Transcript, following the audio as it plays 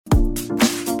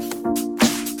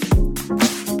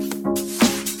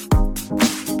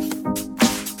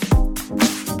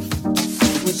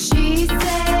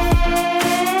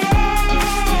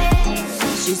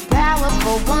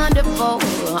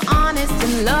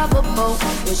improbable.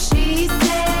 What she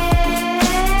said,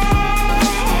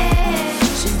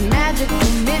 she's magical,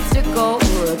 mystical,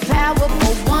 a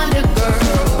powerful wonder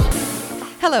girl.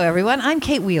 Hello, everyone. I'm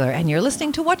Kate Wheeler, and you're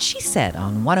listening to What She Said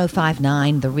on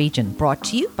 105.9 The Region, brought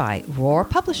to you by Roar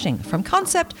Publishing, from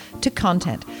concept to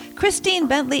content. Christine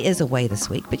Bentley is away this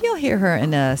week, but you'll hear her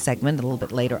in a segment a little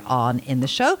bit later on in the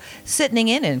show. Sitting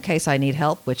in case I need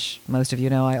help, which most of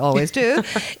you know I always do,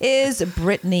 is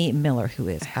Brittany Miller, who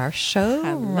is our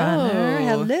showrunner.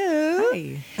 Hello.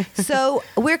 Hi. So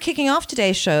we're kicking off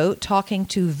today's show talking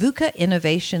to VUCA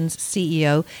Innovations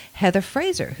CEO Heather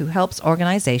Fraser, who helps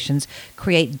organizations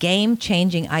create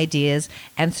game-changing ideas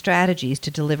and strategies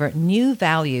to deliver new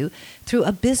value through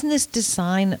a business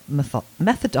design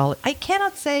methodology. I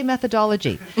cannot say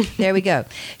methodology. There we go.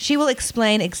 She will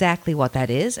explain exactly what that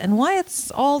is and why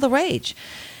it's all the rage.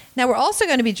 Now, we're also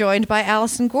going to be joined by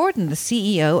Allison Gordon, the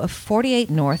CEO of 48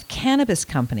 North Cannabis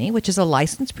Company, which is a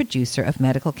licensed producer of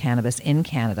medical cannabis in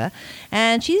Canada.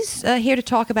 And she's here to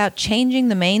talk about changing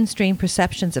the mainstream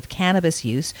perceptions of cannabis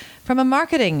use from a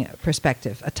marketing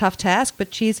perspective. A tough task,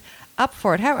 but she's up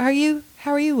for it. How are you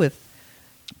with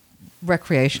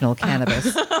recreational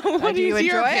cannabis? What do you is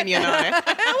your enjoy opinion on it?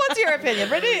 What's your opinion,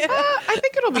 Brittany? I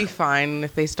think it'll be fine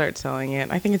if they start selling it.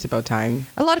 I think it's about time.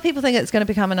 A lot of people think it's going to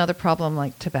become another problem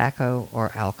like tobacco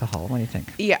or alcohol. What do you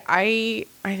think? Yeah, I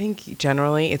think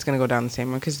generally it's going to go down the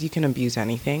same way because you can abuse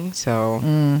anything. So,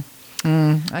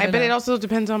 but it also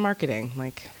depends on marketing.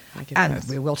 And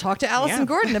we will talk to Allison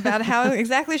Gordon about how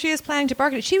exactly she is planning to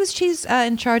market it. She's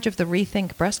in charge of the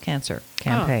Rethink Breast Cancer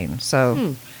campaign.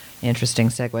 So. Interesting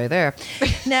segue there.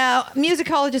 Now,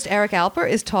 musicologist Eric Alper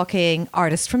is talking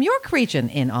artists from York Region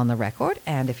in On the Record.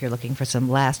 And if you're looking for some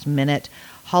last-minute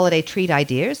holiday treat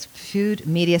ideas, food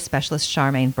media specialist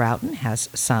Charmaine Broughton has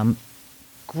some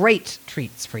great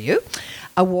treats for you.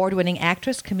 Award-winning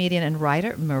actress, comedian, and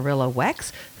writer Marilla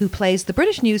Wex, who plays the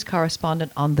British news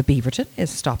correspondent on The Beaverton,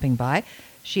 is stopping by.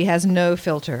 She has no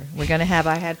filter. We're going to have,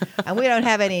 and we don't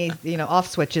have any, off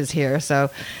switches here. So,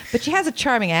 but she has a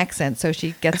charming accent, so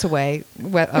she gets away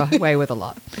with a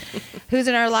lot. Who's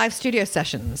in our live studio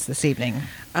sessions this evening?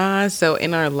 So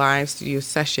in our live studio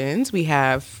sessions, we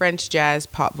have French jazz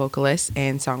pop vocalist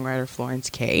and songwriter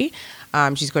Florence K.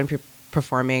 She's going to be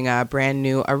performing a brand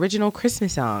new original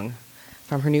Christmas song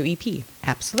from her new EP.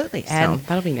 Absolutely. And so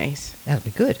that'll be nice. That'll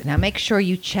be good. Now make sure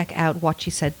you check out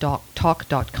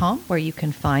whatshesaidtalk.com, where you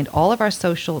can find all of our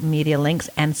social media links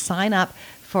and sign up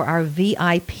for our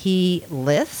VIP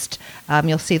list.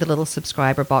 You'll see the little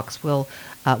subscriber box will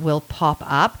pop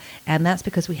up, and that's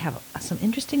because we have some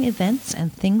interesting events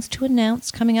and things to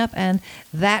announce coming up, and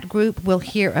that group will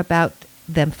hear about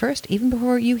them first, even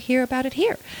before you hear about it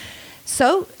here.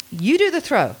 So you do the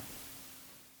throw.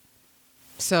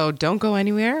 So don't go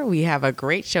anywhere. We have a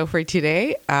great show for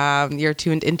today. You're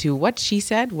tuned into What She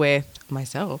Said with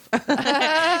myself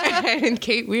and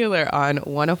Kate Wheeler on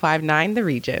 105.9 The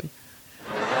Region.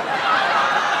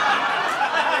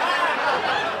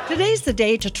 Today's the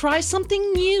day to try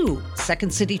something new.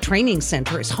 Second City Training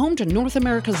Center is home to North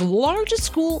America's largest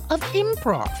school of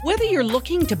improv. Whether you're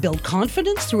looking to build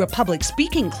confidence through a public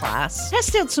speaking class,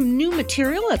 test out some new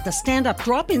material at the stand-up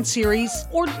drop-in series,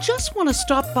 or just want to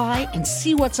stop by and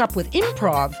see what's up with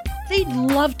improv, they'd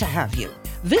love to have you.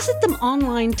 Visit them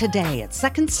online today at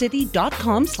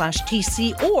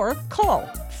secondcity.com/TC or call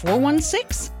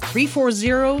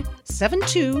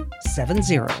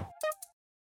 416-340-7270.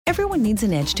 Everyone needs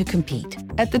an edge to compete.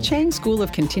 At the Chang School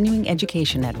of Continuing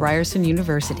Education at Ryerson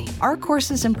University, our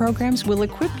courses and programs will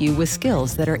equip you with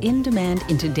skills that are in demand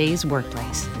in today's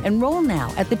workplace. Enroll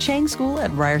now at the Chang School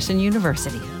at Ryerson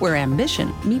University, where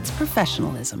ambition meets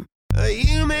professionalism.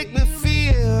 You make me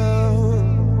feel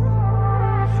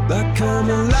like I'm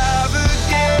alive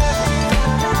again.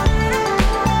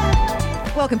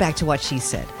 Welcome back to What She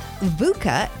Said.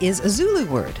 VUCA is a Zulu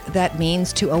word that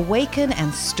means to awaken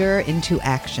and stir into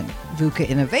action. VUCA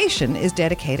Innovation is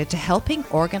dedicated to helping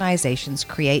organizations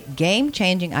create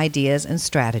game-changing ideas and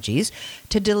strategies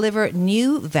to deliver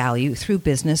new value through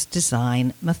business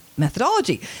design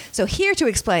methodology. So here to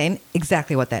explain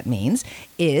exactly what that means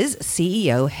is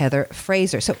CEO Heather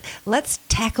Fraser. So let's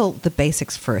tackle the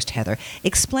basics first, Heather.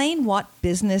 Explain what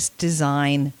business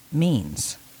design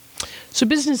means. So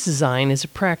business design is a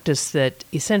practice that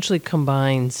essentially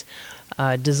combines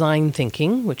design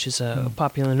thinking, which is a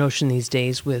popular notion these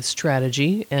days, with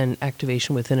strategy and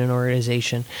activation within an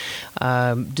organization.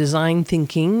 Design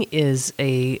thinking is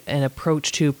an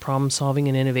approach to problem solving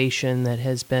and innovation that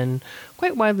has been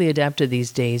quite widely adapted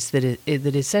these days, that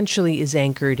essentially is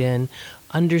anchored in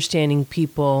understanding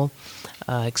people,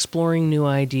 exploring new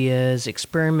ideas,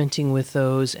 experimenting with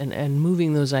those, and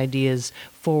moving those ideas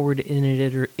forward in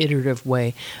an iterative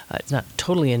way. It's not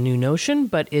totally a new notion,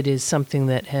 but it is something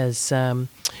that has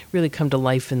really come to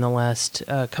life in the last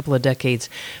couple of decades.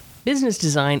 Business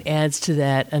design adds to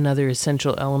that another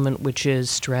essential element, which is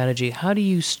strategy. How do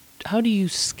you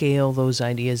scale those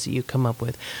ideas that you come up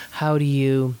with? How do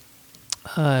you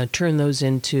turn those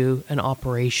into an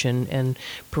operation and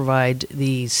provide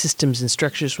the systems and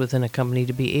structures within a company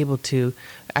to be able to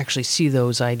actually see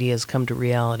those ideas come to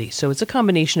reality? So it's a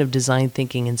combination of design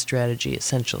thinking and strategy,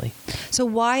 essentially. So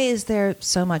why is there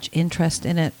so much interest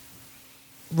in it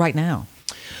right now?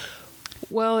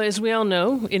 Well, as we all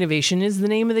know, innovation is the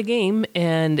name of the game,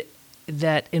 and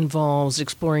that involves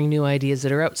exploring new ideas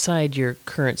that are outside your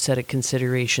current set of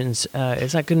considerations.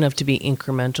 It's not good enough to be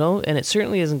incremental, and it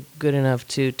certainly isn't good enough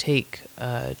to take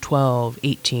 12,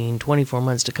 18, 24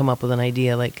 months to come up with an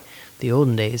idea like the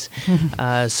olden days.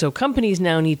 So companies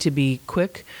now need to be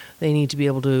quick. They need to be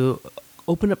able to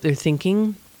open up their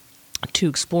thinking to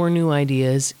explore new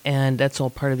ideas, and that's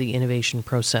all part of the innovation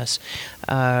process.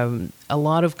 A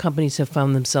lot of companies have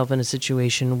found themselves in a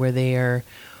situation where they are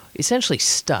essentially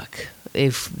stuck.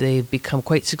 They've become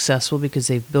quite successful because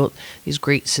they've built these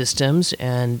great systems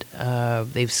and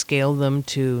they've scaled them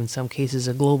to, in some cases,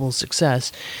 a global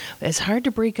success. It's hard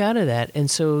to break out of that,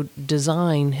 and so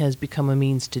design has become a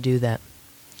means to do that.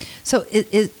 So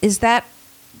is that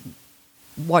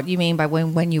what you mean by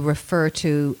when you refer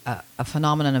to a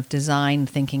phenomenon of design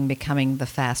thinking becoming the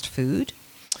fast food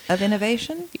of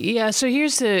innovation? Yeah, so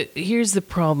here's the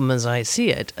problem as I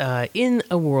see it. In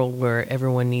a world where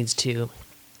everyone needs to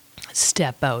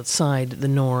step outside the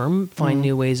norm, find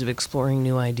new ways of exploring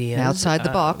new ideas. Outside the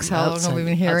box. How long have we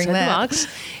been hearing that? Outside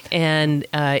the box.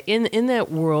 And in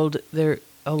that world, a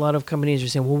lot of companies are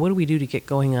saying, well, what do we do to get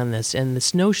going on this? And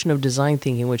this notion of design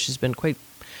thinking, which has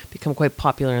become quite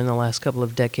popular in the last couple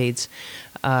of decades,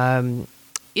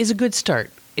 is a good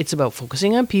start. It's about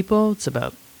focusing on people. It's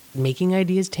about making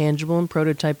ideas tangible and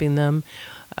prototyping them,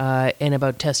 and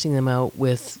about testing them out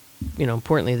with,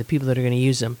 importantly, the people that are going to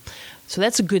use them. So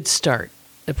that's a good start.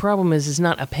 The problem is it's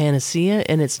not a panacea,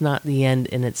 and it's not the end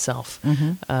in itself.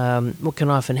 Mm-hmm. What can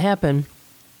often happen,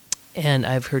 and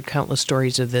I've heard countless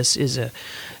stories of this, is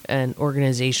an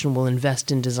organization will invest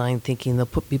in design thinking. They'll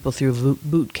put people through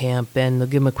boot camp, and they'll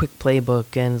give them a quick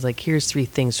playbook, and it's like, here's 3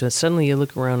 things. So suddenly you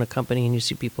look around a company and you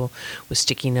see people with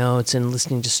sticky notes and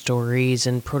listening to stories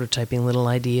and prototyping little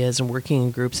ideas and working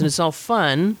in groups, and it's all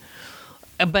fun,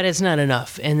 but it's not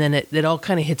enough. And then it all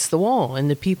kind of hits the wall, and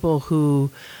the people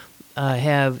who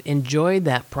have enjoyed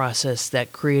that process,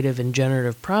 that creative and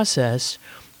generative process,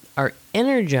 are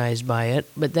energized by it,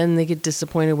 but then they get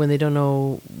disappointed when they don't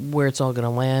know where it's all going to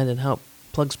land and how it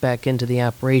plugs back into the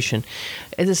operation.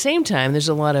 At the same time, there's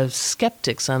a lot of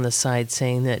skeptics on the side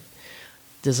saying that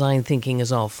design thinking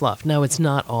is all fluff. Now, it's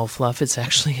not all fluff. It's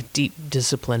actually a deep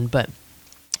discipline, but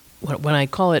when I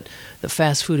call it the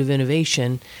fast food of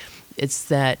innovation, it's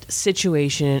that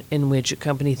situation in which a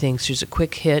company thinks there's a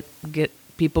quick hit, get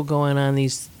people going on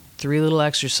these 3 little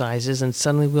exercises, and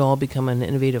suddenly we all become an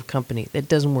innovative company. It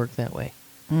doesn't work that way.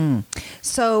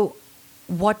 So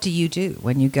what do you do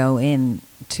when you go in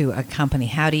to a company?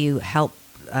 How do you help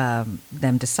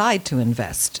them decide to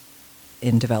invest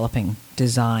in developing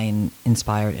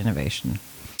design-inspired innovation?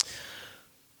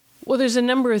 Well, there's a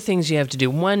number of things you have to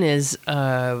do. One is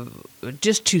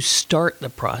just to start the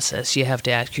process, you have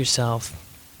to ask yourself,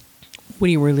 what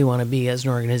do you really want to be as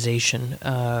an organization,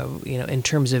 in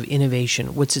terms of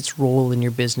innovation? What's its role in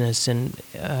your business? And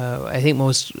I think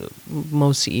most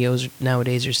CEOs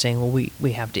nowadays are saying, well,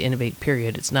 we have to innovate,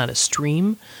 period. It's not a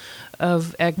stream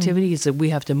of activity. It's that we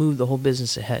have to move the whole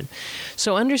business ahead.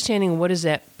 So understanding what does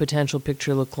that potential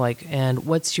picture look like, and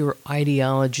what's your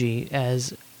ideology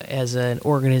as an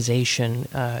organization?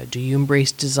 Do you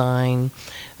embrace design?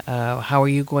 How are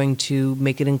you going to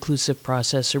make an inclusive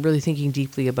process? So really thinking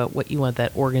deeply about what you want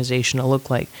that organization to look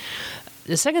like.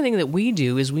 The second thing that we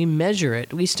do is we measure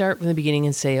it. We start from the beginning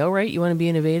and say, all right, you want to be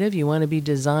innovative? You want to be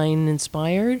design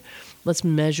inspired? Let's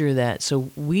measure that. So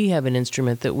we have an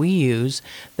instrument that we use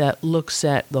that looks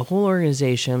at the whole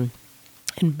organization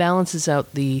and balances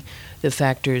out the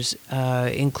factors,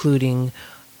 including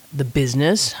the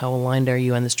business, how aligned are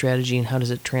you on the strategy, and how does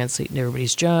it translate into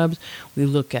everybody's jobs. We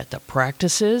look at the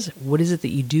practices. What is it that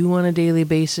you do on a daily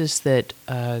basis that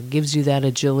gives you that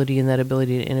agility and that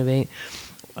ability to innovate?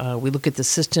 We look at the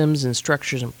systems and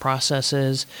structures and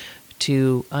processes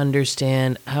to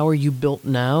understand how are you built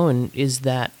now, and is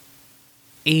that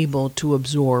able to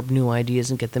absorb new ideas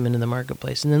and get them into the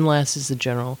marketplace. And then last is the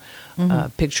general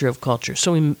picture of culture.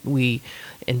 So we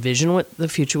envision what the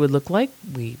future would look like,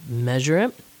 we measure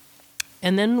it,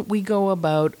 and then we go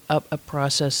about a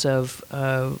process of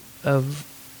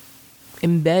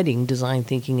embedding design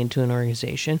thinking into an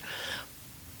organization.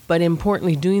 But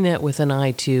importantly, doing that with an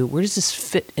eye to where does this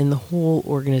fit in the whole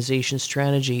organization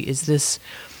strategy? Is this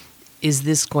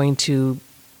going to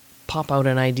pop out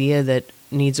an idea that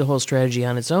needs a whole strategy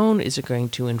on its own? Is it going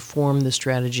to inform the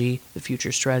strategy, the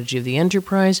future strategy of the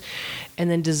enterprise?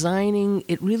 And then designing,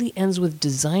 it really ends with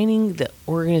designing the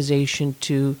organization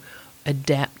to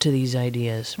adapt to these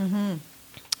ideas. And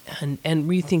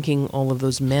rethinking all of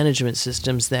those management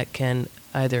systems that can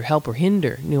either help or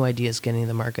hinder new ideas getting to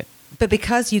the market. But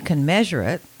because you can measure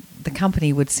it, the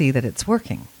company would see that it's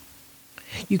working.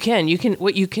 You can.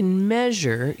 What you can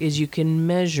measure is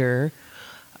the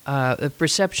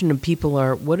perception of people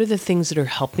are what are the things that are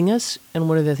helping us and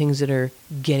what are the things that are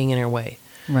getting in our way.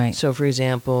 Right. So, for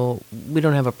example, we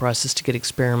don't have a process to get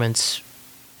experiments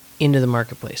into the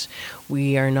marketplace.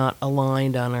 We are not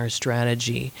aligned on our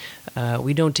strategy.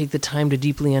 We don't take the time to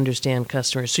deeply understand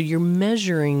customers. So you're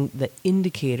measuring the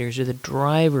indicators or the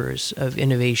drivers of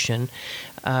innovation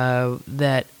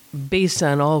that, based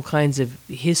on all kinds of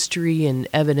history and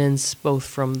evidence, both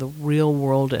from the real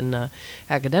world and the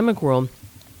academic world,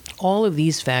 all of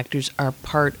these factors are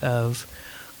part of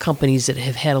companies that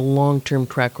have had a long-term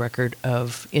track record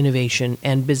of innovation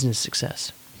and business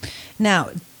success. Now,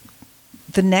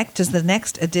 does the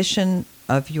next edition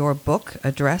of your book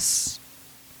address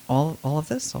all of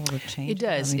this, all the changes? It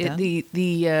does.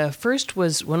 The first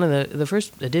was the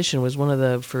first edition was one of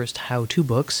the first how-to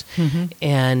books,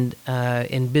 and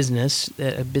in business,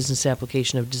 a business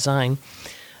application of design.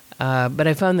 But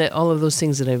I found that all of those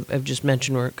things that I've just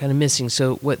mentioned were kind of missing.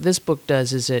 So what this book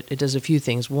does is it does a few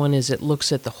things. One is it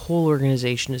looks at the whole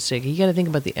organization to say, you got to think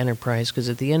about the enterprise, because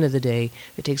at the end of the day,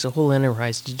 it takes a whole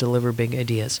enterprise to deliver big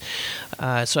ideas.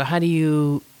 So how do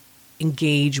you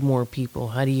engage more people?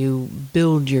 How do you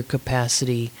build your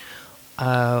capacity?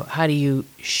 How do you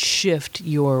shift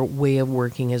your way of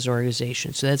working as an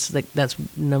organization? So that's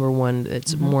number one.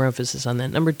 It's more emphasis on that.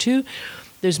 Number two,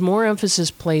 there's more emphasis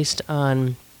placed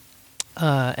on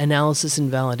analysis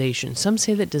and validation. Some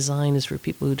say that design is for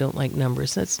people who don't like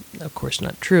numbers. That's, of course,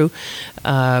 not true.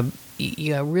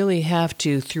 You really have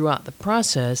to, throughout the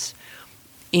process,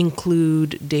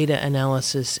 include data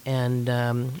analysis and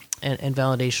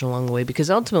validation along the way,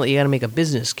 because ultimately you got to make a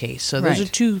business case. So those are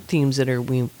two themes that are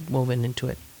woven into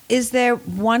it. Is there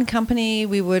one company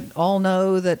we would all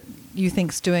know that you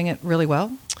think's doing it really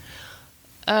well?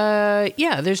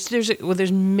 Yeah,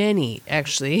 there's many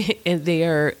actually, and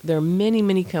there are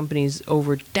many companies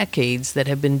over decades that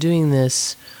have been doing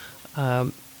this,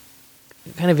 kind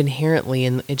of inherently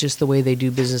in just the way they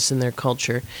do business in their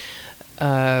culture.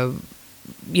 You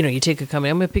take a company.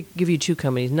 I'm going to give you two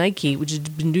companies. Nike, which has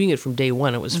been doing it from day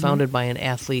one. It was founded by an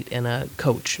athlete and a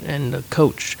coach, and the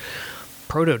coach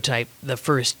prototyped the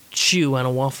first shoe on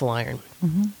a waffle iron.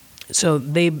 So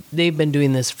they've been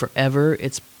doing this forever.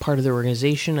 It's part of their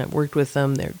organization. I've worked with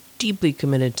them. They're deeply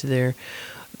committed to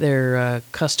their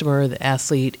customer, the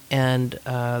athlete, and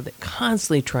they're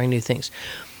constantly trying new things.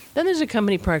 Then there's a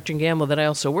company, Procter & Gamble, that I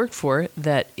also worked for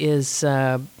that is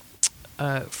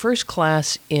first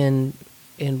class in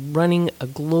running a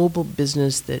global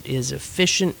business that is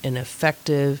efficient and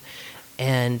effective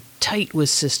and tight with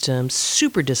systems,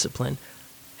 super disciplined.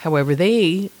 However,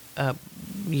 they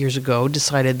years ago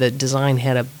decided that design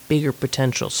had a bigger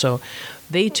potential. So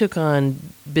they took on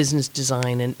business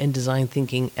design and design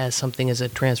thinking as a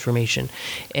transformation.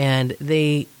 And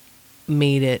they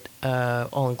made it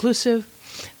all-inclusive.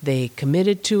 They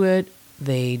committed to it.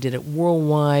 They did it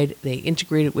worldwide. They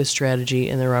integrated with strategy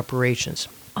in their operations.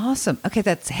 Awesome. Okay,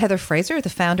 that's Heather Fraser, the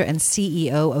founder and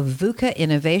CEO of VUCA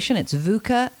Innovation. It's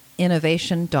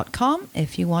VUCAinnovation.com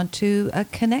if you want to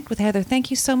connect with Heather.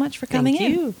 Thank you so much for coming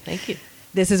in. Thank you.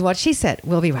 This is What She Said.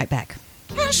 We'll be right back.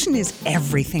 Passion is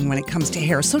everything when it comes to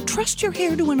hair, so trust your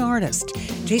hair to an artist.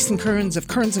 Jason Kearns of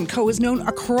Kearns & Co. is known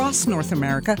across North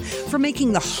America for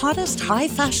making the hottest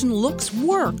high-fashion looks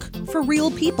work for real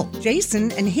people.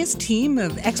 Jason and his team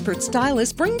of expert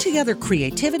stylists bring together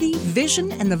creativity,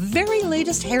 vision, and the very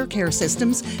latest hair care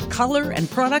systems, color, and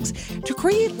products to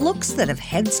create looks that have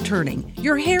heads turning.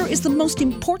 Your hair is the most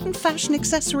important fashion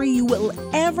accessory you will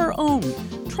ever own.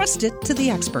 Trust it to the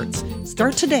experts.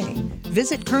 Start today.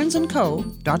 Visit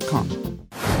kearnsandco.com.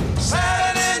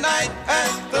 Saturday night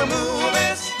at the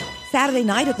movies. Saturday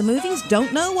night at the movies,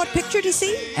 don't know what picture to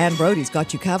see? Ann Brody's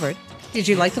got you covered. Did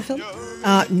you like the film?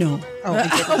 No.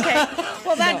 Oh, okay.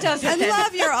 Well, that does it. I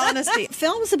love your honesty.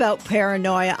 Films about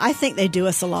paranoia, I think they do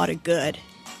us a lot of good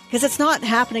because it's not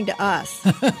happening to us.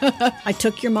 I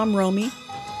took your mom, Romy,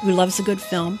 who loves a good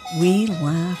film. We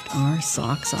laughed our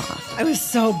socks off. I was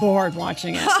so bored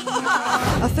watching it.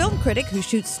 A film critic who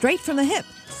shoots straight from the hip.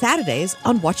 Saturdays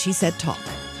on What She Said Talk.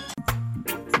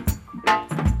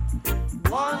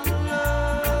 One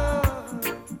love,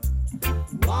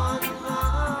 one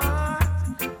heart.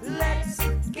 Let's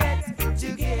get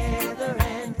together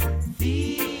and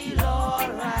feel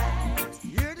alright.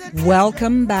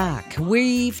 Welcome back.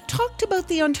 We've talked about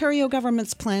the Ontario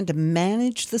government's plan to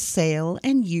manage the sale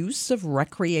and use of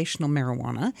recreational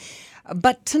marijuana.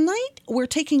 But tonight, we're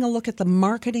taking a look at the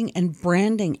marketing and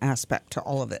branding aspect to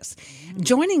all of this.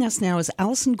 Joining us now is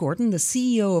Alison Gordon, the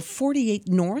CEO of 48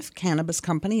 North Cannabis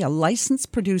Company, a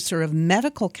licensed producer of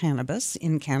medical cannabis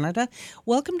in Canada.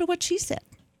 Welcome to What She Said.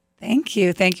 Thank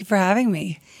you. Thank you for having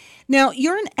me. Now,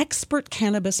 you're an expert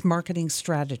cannabis marketing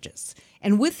strategist.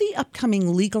 And with the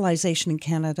upcoming legalization in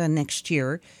Canada next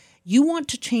year, you want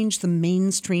to change the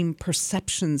mainstream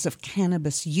perceptions of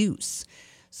cannabis use.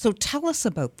 So tell us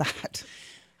about that.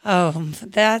 Oh,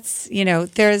 that's,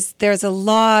 there's a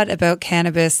lot about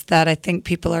cannabis that I think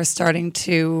people are starting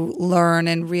to learn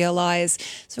and realize.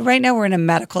 So right now we're in a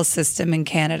medical system in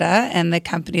Canada, and the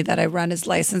company that I run is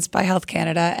licensed by Health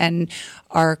Canada, and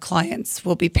our clients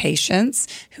will be patients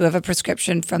who have a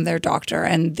prescription from their doctor.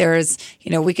 And there's,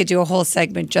 we could do a whole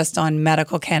segment just on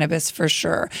medical cannabis for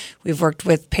sure. We've worked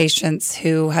with patients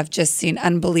who have just seen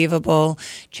unbelievable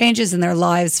changes in their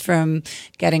lives, from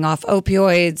getting off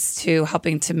opioids to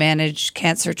helping to manage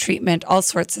cancer treatment, all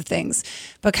sorts of things.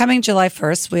 But coming July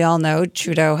 1st, we all know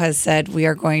Trudeau has said we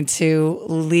are going to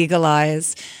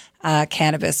legalize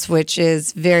cannabis, which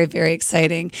is very, very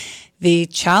exciting. The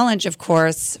challenge, of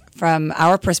course, from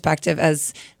our perspective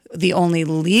as the only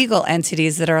legal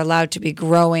entities that are allowed to be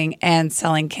growing and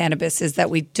selling cannabis, is that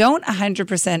we don't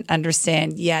 100%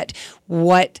 understand yet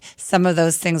what some of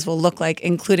those things will look like,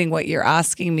 including what you're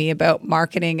asking me about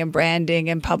marketing and branding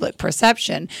and public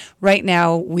perception. Right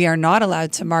now, we are not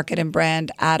allowed to market and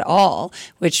brand at all,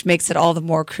 which makes it all the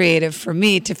more creative for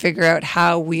me to figure out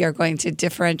how we are going to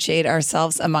differentiate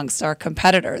ourselves amongst our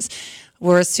competitors.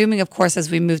 We're assuming, of course,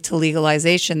 as we move to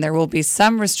legalization, there will be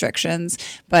some restrictions,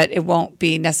 but it won't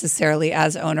be necessarily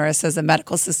as onerous as a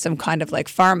medical system, kind of like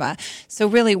pharma. So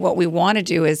really what we want to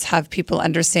do is have people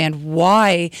understand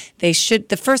why they should,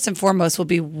 the first and foremost will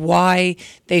be why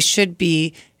they should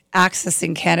be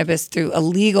accessing cannabis through a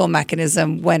legal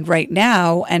mechanism, when right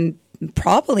now and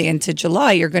probably into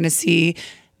July, you're going to see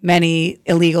many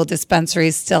illegal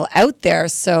dispensaries still out there.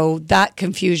 So that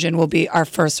confusion will be our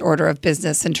first order of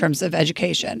business in terms of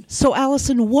education. So,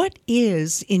 Alison, what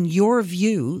is, in your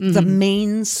view, the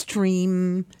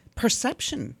mainstream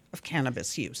perception of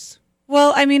cannabis use?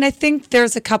 Well, I mean, I think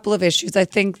there's a couple of issues. I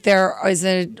think there is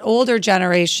an older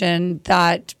generation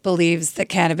that believes that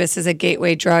cannabis is a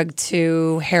gateway drug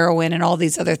to heroin and all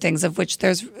these other things, of which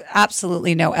there's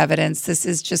absolutely no evidence. This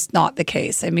is just not the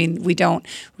case. I mean, we don't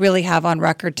really have on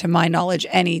record, to my knowledge,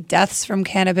 any deaths from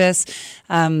cannabis.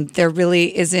 There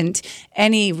really isn't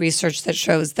any research that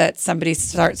shows that somebody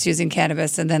starts using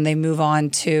cannabis and then they move on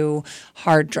to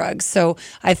hard drugs. So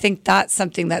I think that's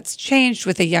something that's changed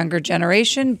with a younger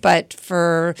generation. But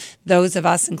for those of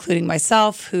us, including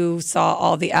myself, who saw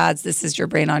all the ads, this is your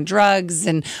brain on drugs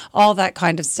and all that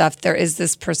kind of stuff, there is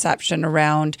this perception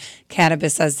around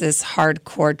cannabis as this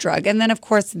hardcore drug. And then, of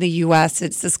course, in the U.S.,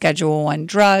 it's the Schedule I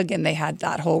drug, and they had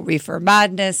that whole reefer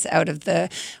madness out of the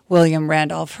William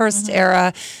Randolph Hearst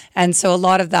era. And so a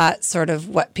lot of that sort of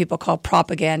what people call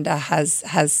propaganda has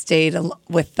stayed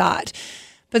with that.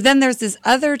 But then there's this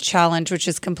other challenge, which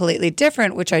is completely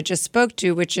different, which I just spoke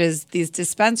to, which is these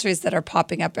dispensaries that are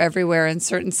popping up everywhere in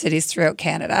certain cities throughout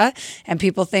Canada. And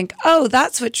people think, oh,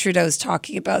 that's what Trudeau's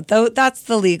talking about, though that's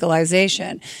the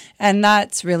legalization. And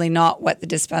that's really not what the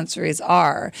dispensaries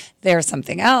are. They're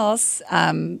something else.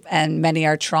 And many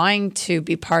are trying to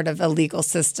be part of a legal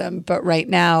system. But right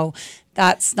now,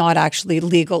 that's not actually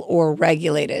legal or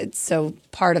regulated. So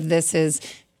part of this is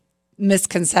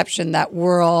misconception that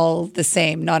we're all the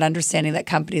same, not understanding that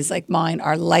companies like mine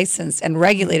are licensed and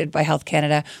regulated by Health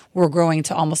Canada. We're growing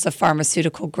to almost a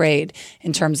pharmaceutical grade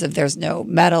in terms of there's no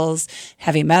metals,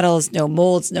 heavy metals, no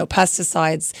molds, no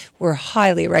pesticides. We're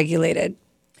highly regulated.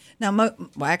 Now,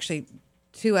 actually,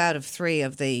 2 out of 3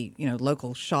 of the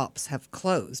local shops have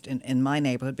closed in my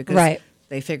neighborhood because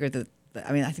they figured that,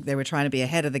 I think they were trying to be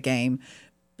ahead of the game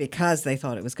because they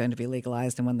thought it was going to be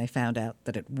legalized. And when they found out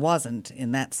that it wasn't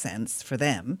in that sense for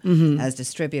them as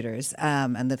distributors,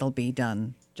 and that'll be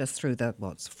done just through the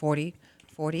 40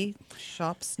 40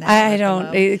 shops now? I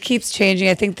don't. It keeps changing.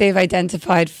 I think they've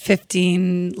identified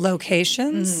 15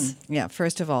 locations. Yeah,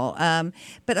 first of all.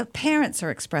 But parents are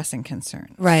expressing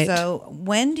concern. Right. So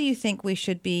when do you think we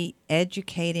should be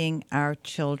educating our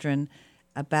children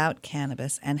about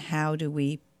cannabis, and how do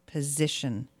we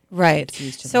position Right. its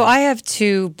use to So them? I have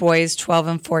two boys, 12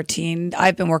 and 14.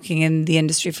 I've been working in the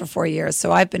industry for 4 years.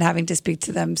 So I've been having to speak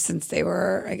to them since they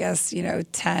were, I guess,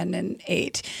 10 and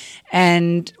 8.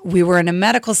 And we were in a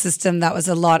medical system that was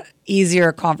a lot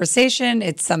easier conversation.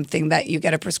 It's something that you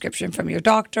get a prescription from your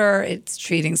doctor. It's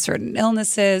treating certain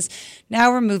illnesses.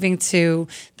 Now we're moving to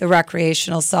the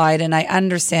recreational side. And I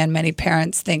understand many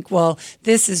parents think, well,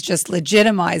 this is just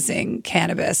legitimizing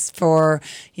cannabis for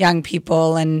young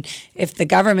people. And if the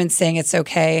government's saying it's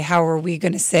okay, how are we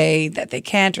going to say that they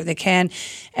can't or they can?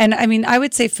 And I mean, I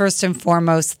would say first and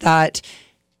foremost that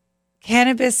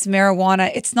cannabis,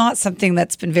 marijuana, it's not something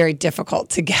that's been very difficult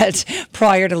to get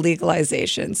prior to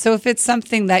legalization. So if it's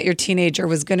something that your teenager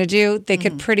was going to do, they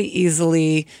could pretty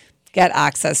easily get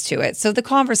access to it. So the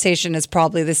conversation is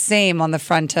probably the same on the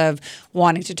front of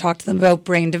wanting to talk to them about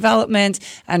brain development,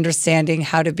 understanding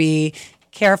how to be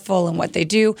careful in what they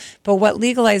do. But what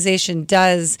legalization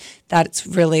does that's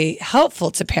really helpful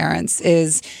to parents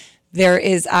is there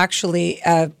is actually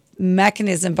a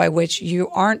mechanism by which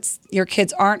your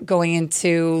kids aren't going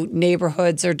into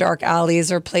neighborhoods or dark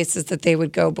alleys or places that they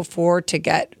would go before to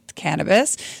get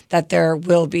cannabis, that there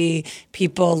will be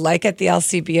people like at the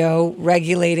LCBO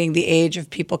regulating the age of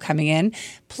people coming in.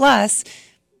 Plus,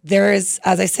 there is,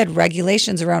 as I said,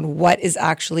 regulations around what is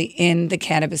actually in the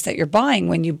cannabis that you're buying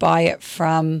when you buy it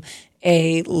from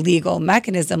a legal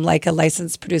mechanism like a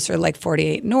licensed producer like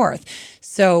 48 North.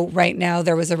 So right now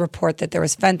there was a report that there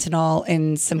was fentanyl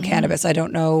in some cannabis. I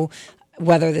don't know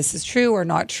whether this is true or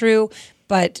not true,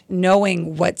 but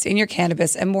knowing what's in your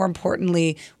cannabis and more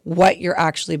importantly, what you're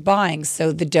actually buying.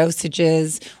 So the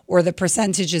dosages or the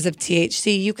percentages of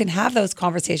THC, you can have those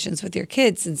conversations with your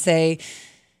kids and say,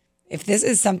 if this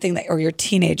is something that, or your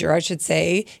teenager, I should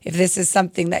say, if this is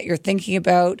something that you're thinking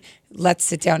about, let's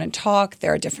sit down and talk.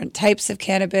 There are different types of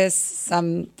cannabis.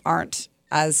 Some aren't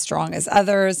as strong as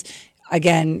others.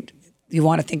 Again, you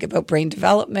want to think about brain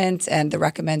development and the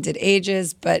recommended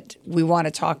ages, but we want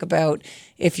to talk about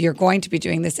if you're going to be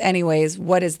doing this anyways,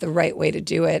 what is the right way to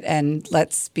do it? And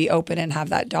let's be open and have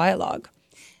that dialogue.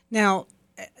 Now,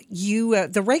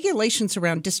 the regulations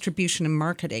around distribution and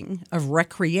marketing of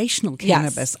recreational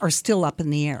cannabis are still up in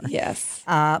the air. Yes.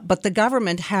 But the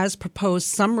government has proposed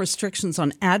some restrictions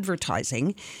on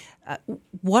advertising.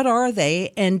 What are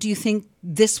they? And do you think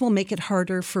this will make it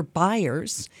harder for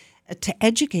buyers to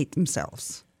educate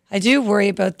themselves? I do worry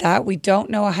about that. We don't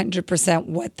know 100%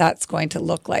 what that's going to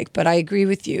look like, but I agree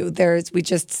with you.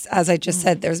 As I just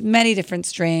said, there's many different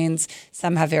strains.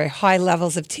 Some have very high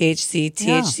levels of THC,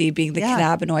 THC being the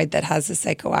cannabinoid that has a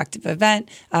psychoactive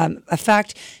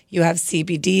effect. You have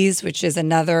CBDs, which is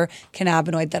another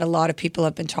cannabinoid that a lot of people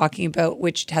have been talking about,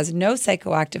 which has no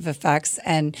psychoactive effects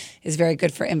and is very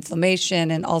good for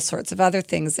inflammation and all sorts of other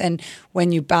things. And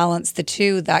when you balance the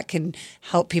two, that can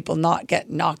help people not get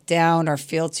knocked down or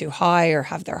feel too high or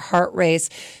have their heart race.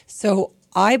 So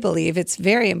I believe it's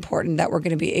very important that we're going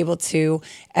to be able to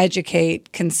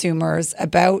educate consumers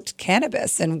about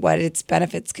cannabis and what its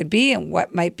benefits could be and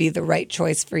what might be the right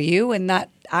choice for you. And that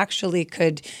actually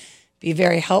could be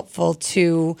very helpful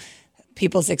to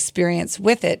people's experience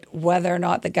with it. Whether or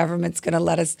not the government's going to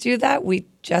let us do that, we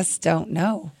just don't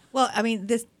know. Well, I mean,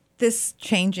 this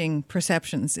changing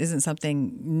perceptions isn't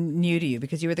something new to you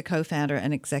because you were the co-founder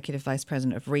and executive vice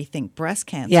president of Rethink Breast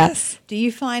Cancer. Yes. Do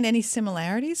you find any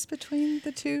similarities between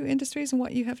the two industries and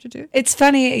what you have to do? It's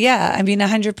funny. Yeah. I mean,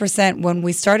 100%. When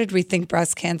we started Rethink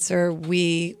Breast Cancer,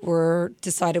 we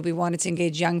decided we wanted to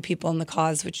engage young people in the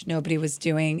cause, which nobody was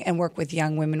doing, and work with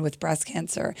young women with breast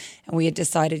cancer. And we had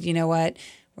decided, you know what?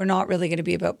 We're not really going to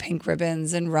be about pink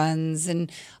ribbons and runs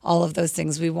and all of those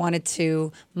things. We wanted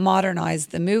to modernize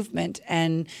the movement.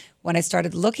 And when I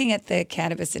started looking at the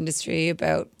cannabis industry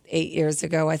about 8 years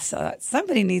ago, I thought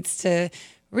somebody needs to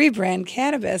rebrand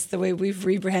cannabis the way we've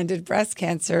rebranded breast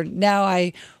cancer. Now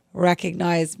I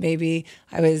recognize maybe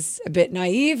I was a bit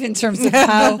naive in terms of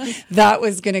how that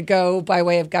was going to go by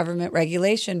way of government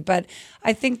regulation. But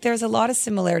I think there's a lot of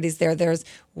similarities there. There's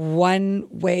one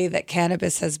way that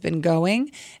cannabis has been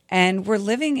going. And we're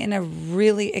living in a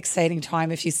really exciting time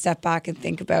if you step back and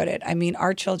think about it. I mean,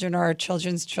 our children are our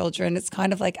children's children. It's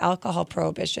kind of like alcohol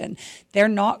prohibition. They're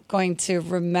not going to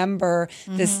remember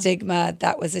the stigma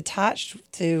that was attached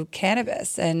to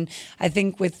cannabis. And I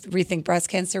think with Rethink Breast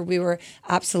Cancer, we were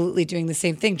absolutely doing the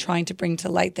same thing, trying to bring to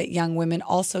light that young women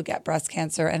also get breast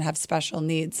cancer and have special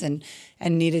needs and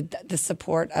needed the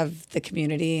support of the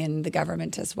community and the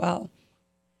government as well.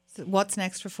 So what's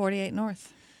next for 48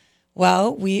 North?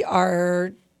 Well, we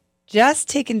are just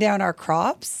taking down our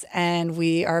crops and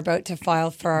we are about to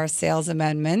file for our sales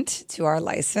amendment to our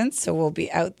license. So we'll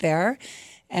be out there.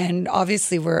 And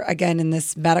obviously, we're again in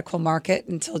this medical market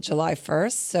until July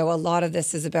 1st. So a lot of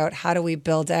this is about how do we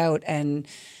build out, and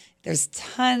there's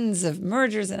tons of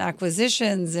mergers and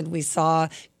acquisitions. And we saw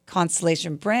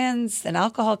Constellation Brands, an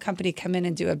alcohol company, come in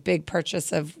and do a big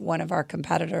purchase of one of our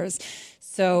competitors.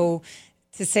 So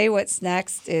to say what's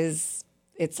next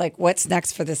it's like what's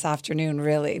next for this afternoon,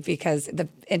 really, because the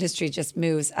industry just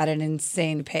moves at an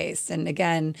insane pace. And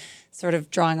again, sort of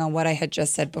drawing on what I had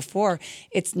just said before,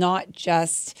 it's not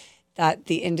just that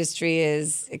the industry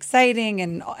is exciting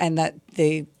and that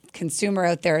the consumer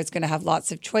out there is going to have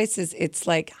lots of choices. It's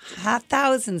like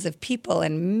thousands of people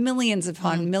and millions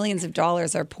upon millions of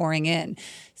dollars are pouring in.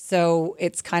 So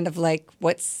it's kind of like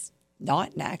what's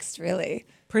not next, really.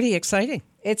 Pretty exciting.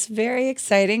 It's very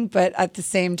exciting, but at the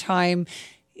same time,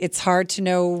 it's hard to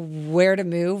know where to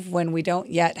move when we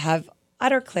don't yet have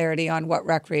utter clarity on what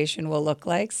recreation will look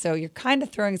like. So you're kind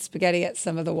of throwing spaghetti at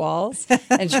some of the walls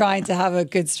and trying to have a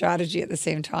good strategy at the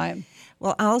same time.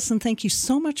 Well, Allison, thank you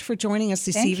so much for joining us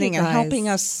this evening and helping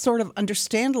us sort of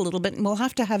understand a little bit. And we'll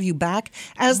have to have you back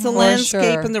as the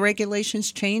landscape and the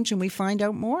regulations change and we find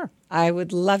out more. I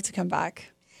would love to come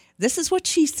back. This is what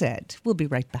she said. We'll be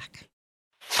right back.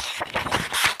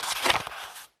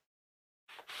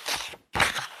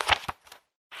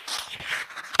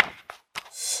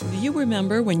 Do you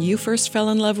remember when you first fell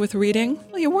in love with reading?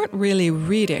 Well, you weren't really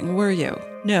reading, were you?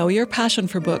 No, your passion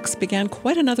for books began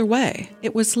quite another way.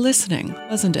 It was listening,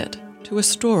 wasn't it? To a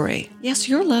story. Yes,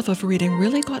 your love of reading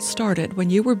really got started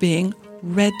when you were being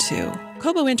read to.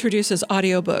 Kobo introduces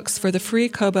audiobooks for the free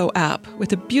Kobo app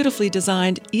with a beautifully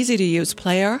designed, easy-to-use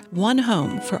player, one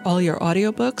home for all your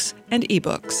audiobooks and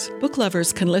ebooks. Book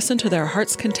lovers can listen to their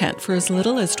heart's content for as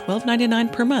little as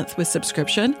 $12.99 per month with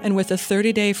subscription, and with a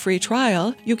 30-day free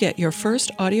trial, you get your first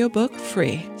audiobook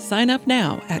free. Sign up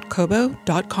now at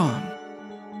kobo.com.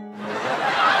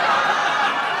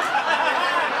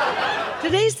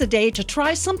 Today's the day to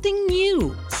try something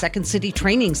new. Second City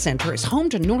Training Center is home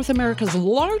to North America's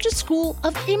largest school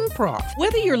of improv.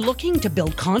 Whether you're looking to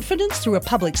build confidence through a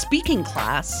public speaking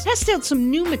class, test out some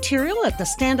new material at the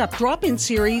stand-up drop-in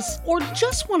series, or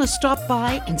just want to stop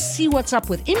by and see what's up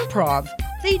with improv,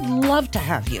 they'd love to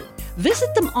have you.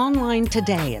 Visit them online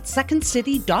today at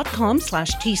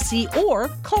secondcity.com/TC or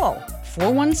call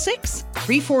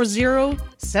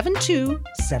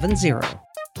 416-340-7270.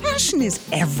 Passion is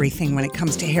everything when it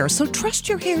comes to hair, so trust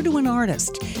your hair to an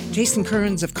artist. Jason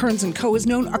Kearns of Kearns & Co. is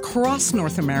known across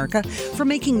North America for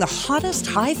making the hottest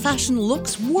high-fashion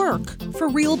looks work for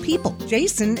real people.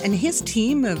 Jason and his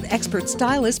team of expert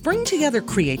stylists bring together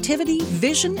creativity,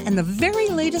 vision, and the very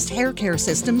latest hair care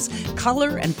systems,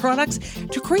 color, and products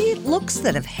to create looks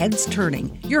that have heads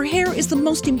turning. Your hair is the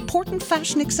most important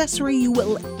fashion accessory you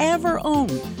will ever own.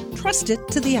 Trust it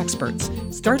to the experts.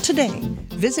 Start today.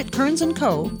 Visit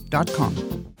kearnsandco.com.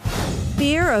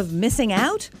 Fear of missing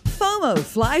out? FOMO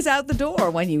flies out the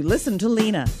door when you listen to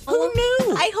Lena. Who knew?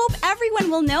 I hope everyone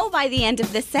will know by the end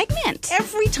of this segment.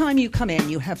 Every time you come in,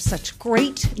 you have such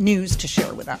great news to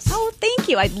share with us. Oh, thank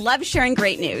you. I love sharing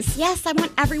great news. Yes, I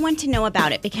want everyone to know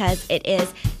about it because it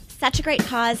is such a great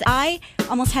cause. I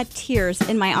almost had tears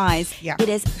in my eyes. Yeah. It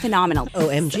is phenomenal.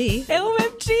 OMG.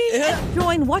 OMG.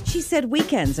 Join What She Said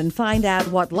Weekends and find out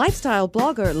what lifestyle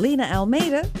blogger Lena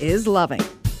Almeida is loving.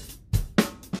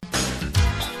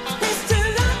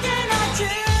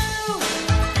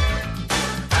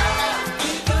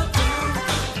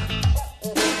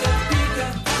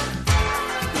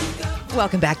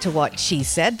 Welcome back to What She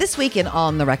Said. This week in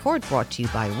On the Record, brought to you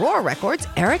by Roar Records,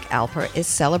 Eric Alper is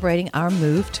celebrating our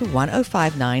move to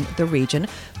 105.9 The Region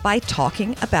by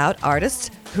talking about artists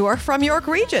who are from York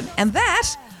Region. And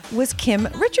that was Kim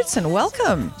Richardson.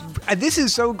 Welcome. This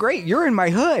is so great. You're in my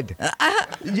hood.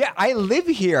 Yeah, I live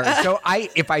here. So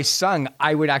if I sung,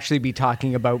 I would actually be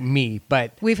talking about me.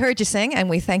 But we've heard you sing, and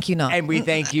we thank you not. And we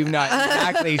thank you not.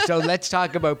 Exactly. So let's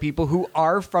talk about people who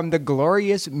are from the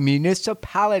glorious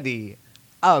municipality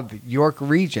of York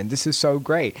Region. This is so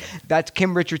great. That's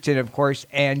Kim Richardson, of course,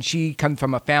 and she comes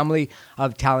from a family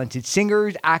of talented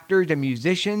singers, actors, and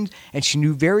musicians, and she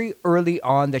knew very early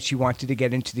on that she wanted to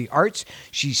get into the arts.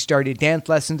 She started dance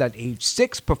lessons at age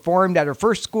 6, performed at her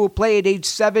first school play at age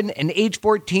 7, and age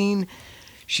 14,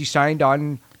 she signed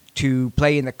on to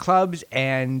play in the clubs,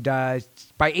 and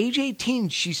by age 18,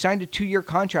 she signed a 2-year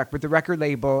contract with the record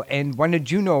label and won a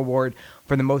Juno Award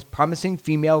for the most promising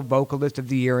female vocalist of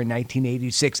the year in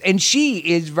 1986. And she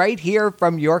is right here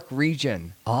from York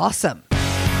Region. Awesome.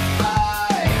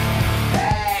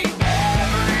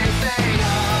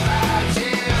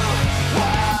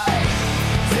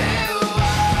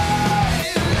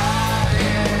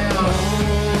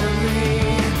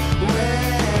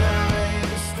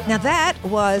 Now that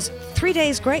was 3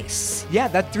 Days Grace. Yeah,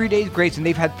 that's 3 Days Grace, and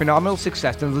they've had phenomenal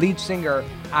success. And the lead singer,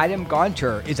 Adam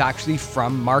Gonter, is actually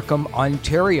from Markham,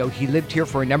 Ontario. He lived here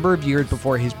for a number of years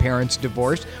before his parents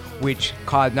divorced, which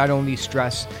caused not only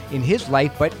stress in his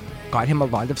life, but got him a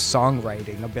lot of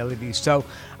songwriting abilities. So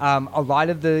a lot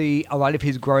of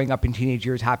his growing up in teenage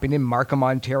years happened in Markham,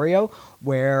 Ontario,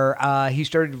 where he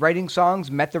started writing songs,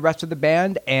 met the rest of the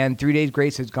band, and 3 Days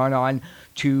Grace has gone on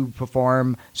to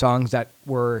perform songs that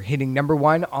were hitting number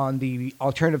 1 on the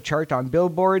alternative chart on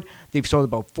Billboard. They've sold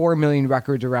about 4 million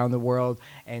records around the world,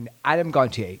 and Adam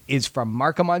Gontier is from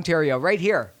Markham, Ontario, right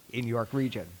here in York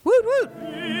Region. Woot woot!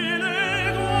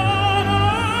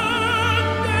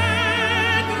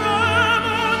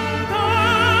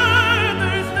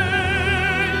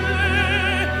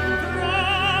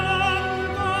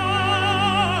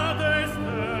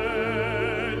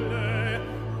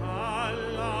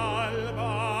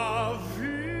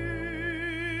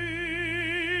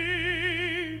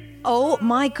 Oh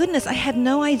my goodness, I had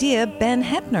no idea Ben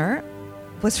Heppner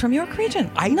was from York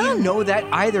Region. I didn't know that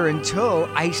either until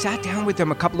I sat down with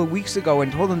him a couple of weeks ago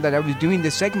and told him that I was doing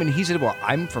this segment. And he said, well,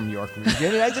 I'm from York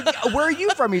Region. And I said, where are you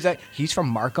from? He's like, he's from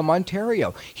Markham,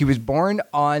 Ontario. He was born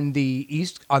on the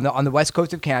on the west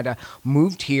coast of Canada,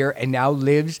 moved here, and now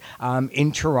lives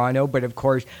in Toronto. But of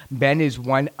course, Ben is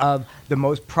one of the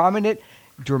most prominent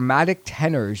dramatic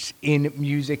tenors in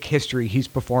music history. He's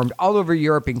performed all over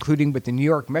Europe, including with the New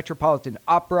York Metropolitan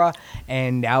Opera,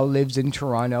 and now lives in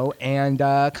Toronto and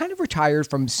kind of retired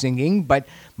from singing. But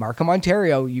Markham,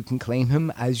 Ontario, you can claim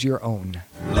him as your own.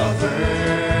 Lovers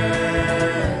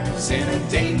in a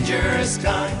dangerous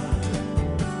time.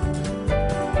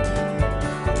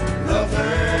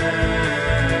 Lovers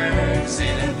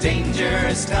in a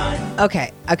dangerous time.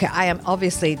 Okay, I am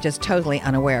obviously just totally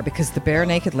unaware because the Bare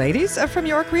Naked Ladies are from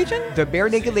York Region? The Bare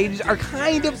Naked Ladies are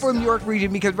kind of from York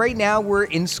Region because right now we're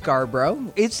in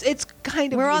Scarborough. It's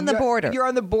kind of... We're on the border. You're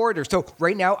on the border. So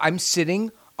right now I'm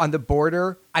sitting on the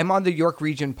border. I'm on the York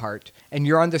Region part, and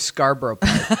you're on the Scarborough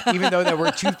part, even though that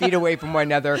we're 2 feet away from one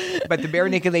another. But the Bare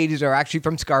Naked Ladies are actually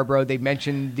from Scarborough. They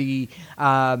mentioned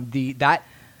that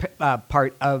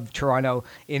part of Toronto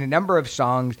in a number of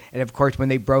songs. And of course, when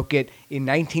they broke it in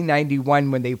 1991,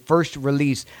 when they first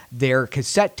released their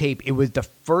cassette tape, it was the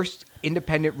first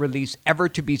independent release ever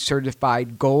to be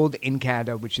certified gold in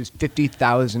Canada, which is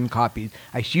 50,000 copies.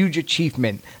 A huge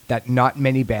achievement that not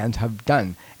many bands have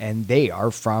done. And they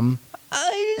are from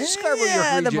Scarborough, York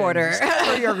Region. The border.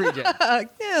 Scarborough, York Region.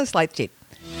 Yeah, slight cheat.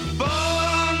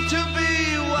 Born to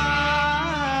be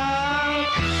wild.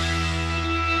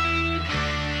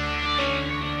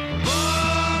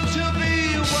 Born to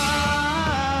be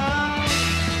wild.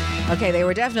 Okay, they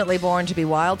were definitely born to be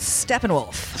wild.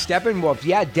 Steppenwolf. Steppenwolf,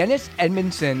 yeah. Dennis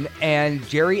Edmondson and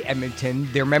Jerry Edmonton,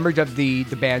 they're members of the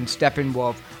band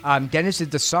Steppenwolf. Dennis is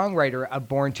the songwriter of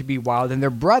Born to be Wild, and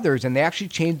they're brothers, and they actually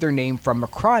changed their name from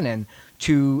McCronan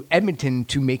to Edmonton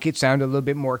to make it sound a little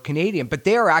bit more Canadian. But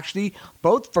they are actually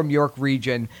both from York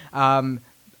Region.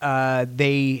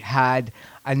 They had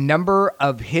a number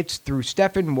of hits through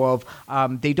Steppenwolf.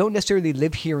 They don't necessarily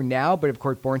live here now, but of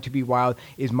course, Born to be Wild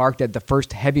is marked as the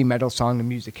first heavy metal song in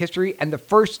music history and the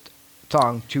first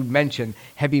song to mention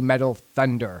heavy metal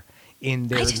thunder in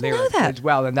their lyrics as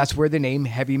well. And that's where the name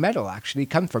heavy metal actually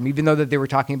comes from, even though that they were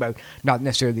talking about not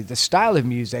necessarily the style of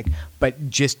music, but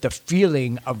just the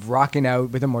feeling of rocking out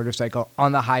with a motorcycle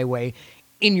on the highway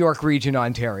in York Region,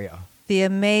 Ontario. The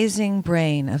amazing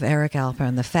brain of Eric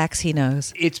Alpern, the facts he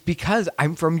knows. It's because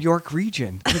I'm from York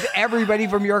Region. Because everybody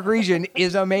from York Region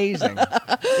is amazing,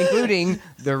 including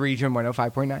the Region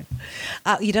 105.9.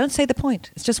 You don't say the point.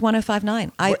 It's just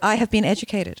 105.9. I have been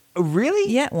educated.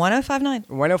 Really? Yeah, 105.9.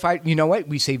 105. You know what?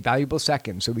 We save valuable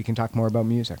seconds so we can talk more about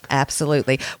music.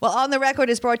 Absolutely. Well, On the Record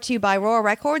is brought to you by Roar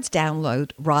Records.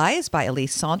 Download Rise by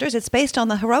Elise Saunders. It's based on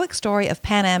the heroic story of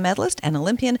Pan Am medalist and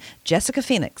Olympian Jessica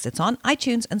Phoenix. It's on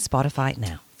iTunes and Spotify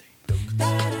now.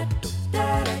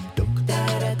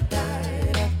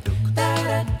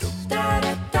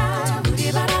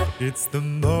 It's the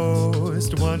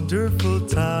most wonderful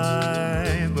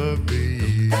time of the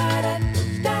year.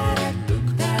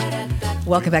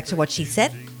 Welcome back to What She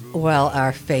Said. Well,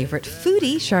 our favorite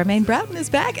foodie, Charmaine Broughton, is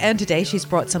back, and today she's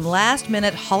brought some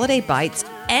last-minute holiday bites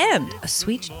and a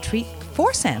sweet treat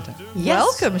for Santa.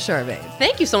 Yes. Welcome, Charmaine.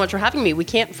 Thank you so much for having me. We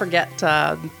can't forget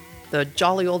the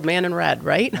jolly old man in red,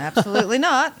 right? Absolutely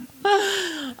not.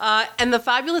 And the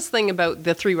fabulous thing about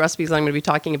the 3 recipes I'm going to be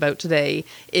talking about today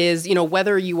is,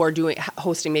 whether you are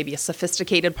hosting maybe a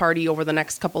sophisticated party over the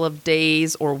next couple of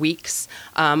days or weeks,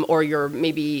 or you're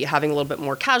maybe having a little bit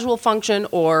more casual function,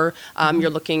 or you're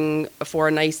looking for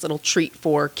a nice little treat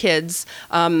for kids,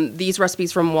 these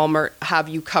recipes from Walmart have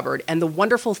you covered. And the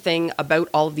wonderful thing about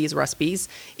all of these recipes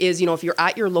is, if you're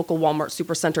at your local Walmart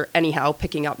Supercenter anyhow,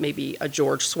 picking up maybe a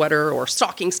George sweater or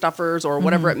stocking stuffers or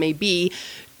whatever it may be,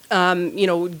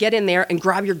 get in there and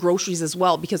grab your groceries as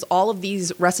well, because all of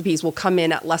these recipes will come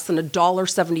in at less than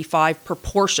 $1.75 per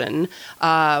portion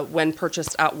when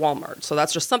purchased at Walmart. So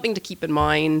that's just something to keep in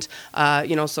mind,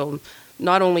 so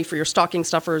not only for your stocking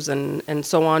stuffers and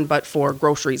so on, but for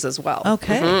groceries as well.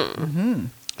 Okay.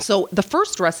 So the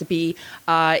first recipe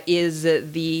is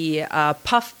the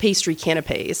puff pastry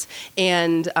canapes,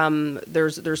 and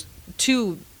there's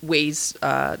 2 ways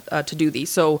to do these.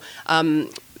 So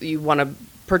you want to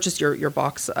purchase your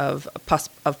box of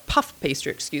puff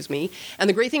pastry, And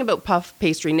the great thing about puff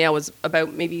pastry now is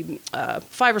about maybe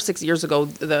 5 or 6 years ago,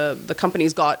 the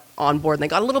companies got on board and they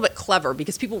got a little bit clever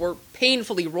because people were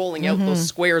painfully rolling out those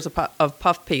squares of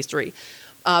puff pastry.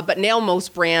 But now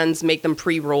most brands make them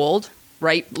pre-rolled,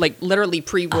 right? Like literally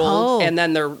pre-rolled, and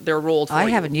then they're rolled for I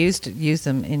you. haven't used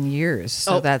them in years,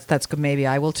 so that's good. Maybe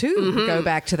I will too go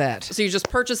back to that. So you just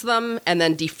purchase them and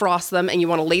then defrost them, and you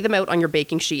want to lay them out on your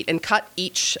baking sheet and cut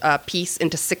each piece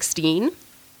into 16.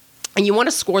 And you want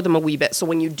to score them a wee bit, so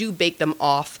when you do bake them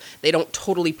off, they don't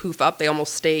totally poof up. They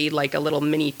almost stay like a little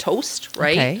mini toast,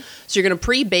 right? Okay. So you're going to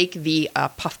pre-bake the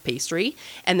puff pastry,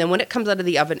 and then when it comes out of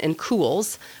the oven and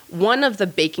cools, one of the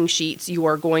baking sheets you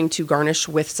are going to garnish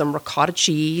with some ricotta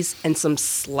cheese and some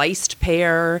sliced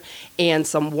pear and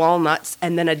some walnuts,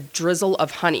 and then a drizzle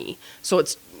of honey. So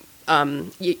it's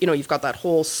you've got that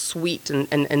whole sweet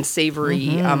and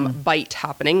savory bite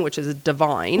happening, which is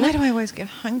divine. Why do I always get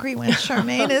hungry when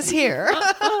Charmaine is here?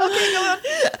 Okay, go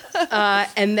on.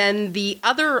 And then the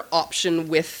other option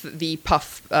with the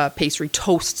puff pastry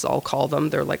toasts, I'll call them,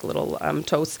 they're like little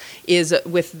toasts, is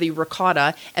with the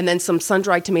ricotta and then some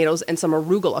sun-dried tomatoes and some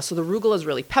arugula. So the arugula is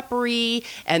really peppery,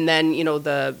 and then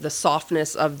the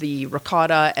softness of the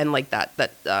ricotta and like that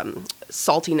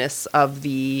saltiness of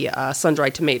the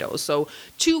sun-dried tomatoes. So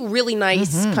 2 really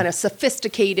nice kind of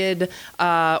sophisticated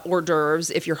hors d'oeuvres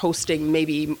if you're hosting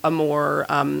maybe a more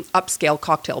upscale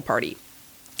cocktail party.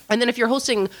 And then if you're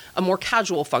hosting a more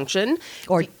casual function.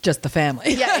 Or just the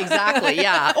family. Yeah, exactly.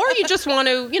 Yeah. Or you just want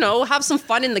to, have some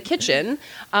fun in the kitchen.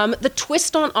 The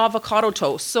twist on avocado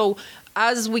toast. So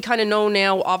as we kind of know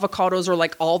now, avocados are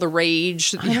like all the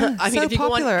rage. I mean, so if you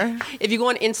popular. If you go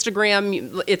on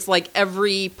Instagram, it's like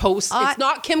every post. It's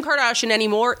not Kim Kardashian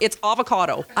anymore. It's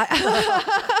avocado.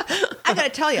 I got to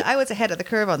tell you, I was ahead of the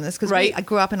curve on this because I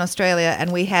grew up in Australia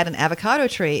and we had an avocado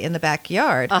tree in the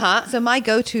backyard. So my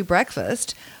go-to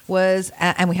breakfast was,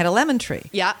 and we had a lemon tree.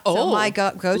 Yeah. So my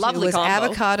go-to was combo.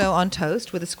 avocado on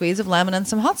toast with a squeeze of lemon and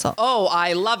some hot sauce. Oh,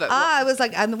 I love it. I was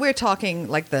like, and we're talking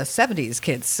like the 70s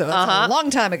kids, so it's a long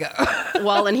time ago.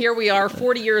 Well, and here we are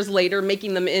 40 years later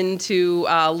making them into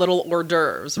little hors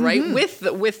d'oeuvres, right?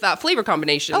 With that flavor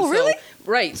combination. Oh, really?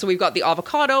 Right. So we've got the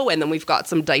avocado, and then we've got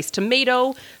some diced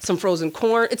tomato, some frozen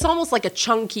corn. It's almost like a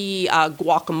chunky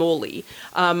guacamole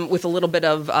with a little bit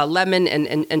of lemon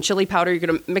and chili powder. You're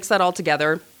going to mix that all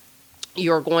together.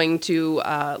 You're going to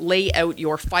lay out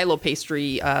your phyllo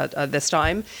pastry this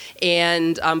time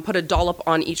and put a dollop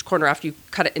on each corner after you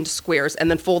cut it into squares, and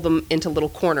then fold them into little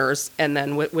corners, and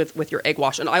then with your egg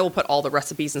wash. And I will put all the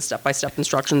recipes and step-by-step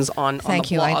instructions on the blog.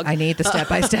 Thank you. I need the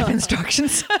step-by-step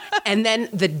instructions. And then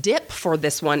the dip for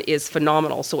this one is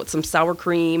phenomenal. So it's some sour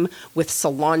cream with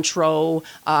cilantro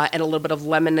and a little bit of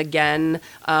lemon again.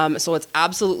 So it's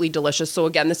absolutely delicious. So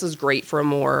again, this is great for a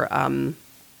more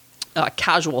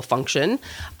casual function.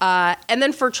 And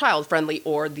then for child-friendly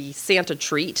or the Santa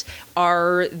treat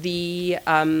are the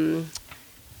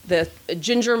the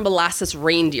ginger molasses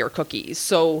reindeer cookies.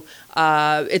 So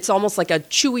it's almost like a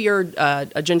chewier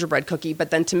a gingerbread cookie, but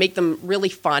then to make them really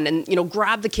fun and,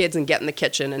 grab the kids and get in the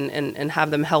kitchen and have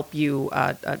them help you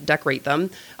decorate them.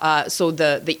 So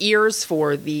the ears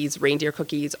for these reindeer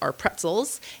cookies are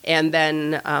pretzels. And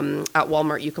then at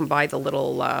Walmart, you can buy the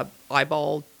little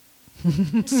eyeball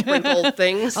sprinkled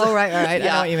things. Oh, right. I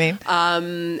know what you mean.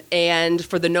 And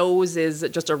for the nose is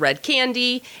just a red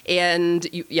candy. And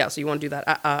so you want to do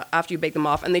that after you bake them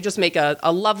off. And they just make a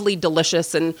lovely,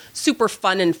 delicious, and super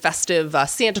fun and festive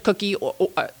Santa cookie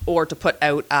or to put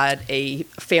out at a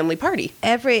family party.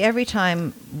 Every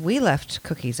time we left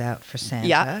cookies out for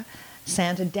Santa,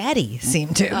 Santa Daddy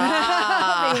seemed to be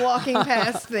walking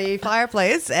past the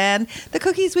fireplace, and the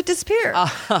cookies would disappear.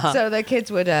 So the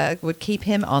kids would keep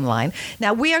him online.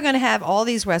 Now, we are going to have all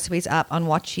these recipes up on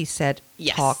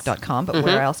whatshesaidtalk.com, but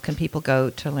where else can people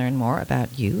go to learn more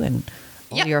about you and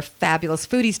all your fabulous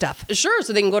foodie stuff? Sure.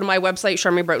 So they can go to my website,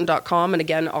 charmaybroughton.com. And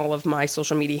again, all of my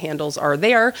social media handles are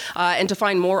there. And to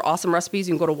find more awesome recipes,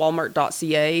 you can go to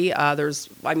walmart.ca. There's,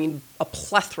 a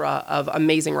plethora of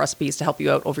amazing recipes to help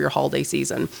you out over your holiday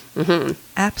season. Mm-hmm.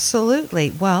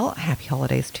 Absolutely. Well, happy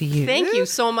holidays to you. Thank you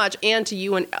so much. And to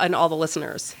you and all the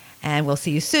listeners. And we'll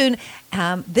see you soon.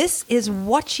 This is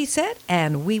What She Said,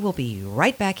 and we will be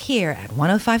right back here at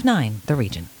 105.9 The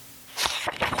Region.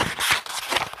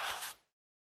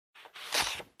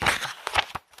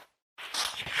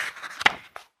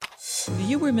 Do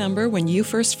you remember when you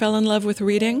first fell in love with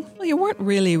reading? Well, you weren't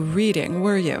really reading,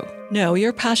 were you? No,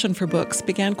 your passion for books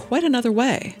began quite another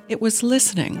way. It was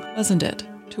listening, wasn't it?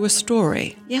 To a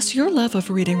story. Yes, your love of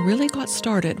reading really got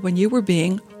started when you were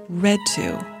being read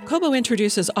to. Kobo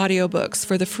introduces audiobooks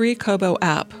for the free Kobo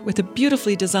app with a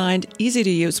beautifully designed,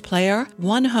 easy-to-use player,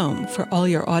 one home for all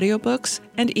your audiobooks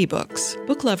and ebooks.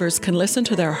 Book lovers can listen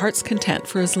to their heart's content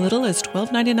for as little as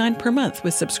 $12.99 per month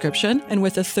with subscription, and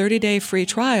with a 30-day free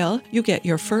trial, you get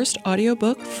your first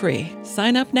audiobook free.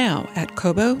 Sign up now at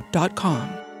kobo.com.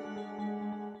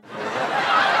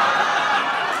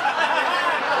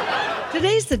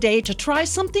 Today's the day to try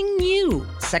something new.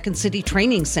 Second City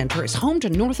Training Center is home to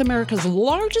North America's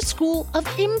largest school of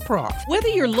improv. Whether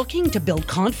you're looking to build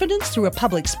confidence through a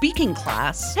public speaking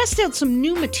class, test out some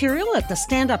new material at the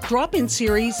stand-up drop-in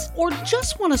series, or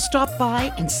just want to stop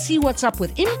by and see what's up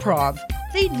with improv,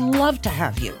 they'd love to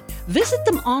have you. Visit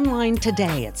them online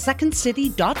today at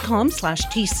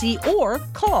secondcity.com/TC or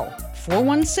call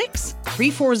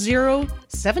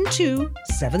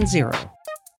 416-340-7270.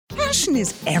 Passion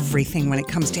is everything when it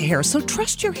comes to hair, so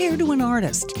trust your hair to an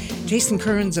artist. Jason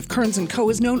Kearns of Kearns & Co.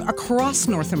 is known across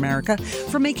North America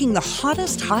for making the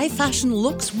hottest high-fashion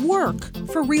looks work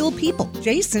for real people.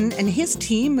 Jason and his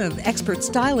team of expert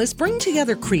stylists bring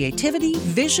together creativity,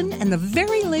 vision, and the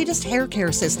very latest hair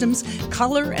care systems,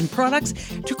 color, and products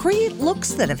to create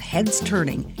looks that have heads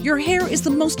turning. Your hair is the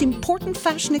most important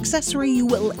fashion accessory you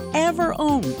will ever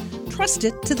own. Trust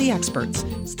it to the experts.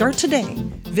 Start today.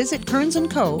 Visit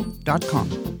kearnsandco.com.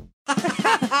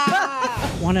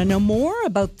 Want to know more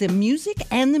about the music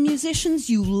and the musicians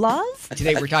you love?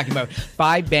 Today we're talking about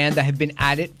 5 bands that have been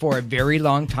at it for a very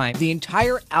long time. The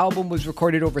entire album was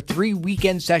recorded over 3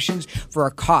 weekend sessions for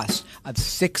a cost of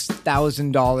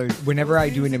 $6,000. Whenever I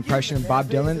do an impression of Bob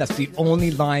Dylan, that's the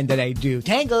only line that I do.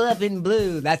 Tangled up in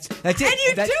blue. That's it. And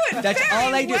you do it. That's very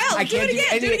all I do. Well. I can't do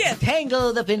it again.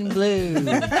 Tangled up in blue.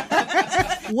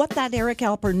 What That Eric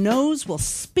Alper Knows will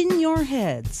spin your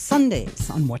head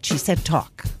Sundays on What She Said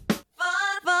Talk.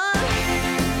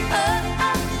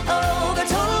 They're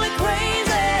totally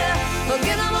crazy.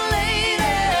 Forget I'm a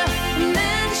lady.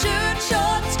 Men shirt,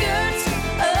 short skirts.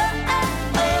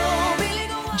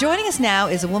 Joining us now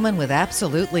is a woman with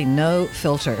absolutely no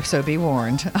filter, so be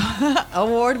warned.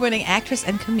 Award-winning actress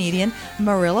and comedian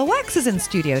Marilla Wax is in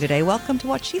studio today. Welcome to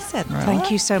What She Said, Marilla. Thank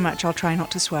you so much. I'll try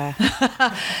not to swear.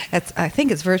 I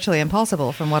think it's virtually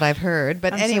impossible from what I've heard,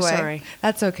 but anyway, so sorry.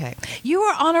 That's okay. You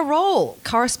are on a roll.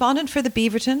 Correspondent for The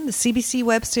Beaverton, the CBC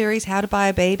web series How to Buy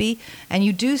a Baby, and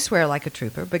you do swear like a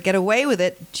trooper, but get away with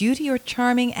it due to your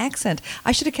charming accent.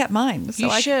 I should have kept mine.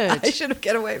 So I should have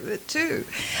get away with it too.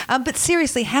 But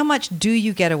seriously, how much do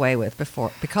you get away with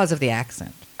because of the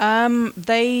accent?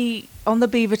 They, on the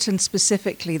Beaverton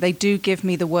specifically, they do give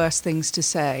me the worst things to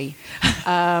say.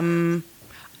 I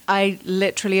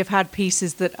literally have had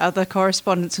pieces that other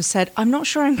correspondents have said, I'm not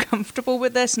sure I'm comfortable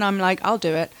with this, and I'm like, I'll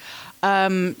do it.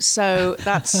 So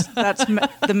that's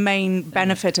the main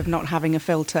benefit of not having a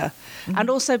filter. Mm-hmm. And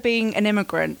also being an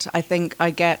immigrant, I think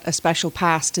I get a special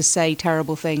pass to say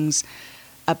terrible things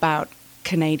about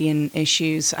Canadian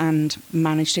issues and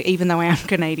manage to, even though I am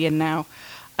Canadian now,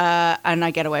 and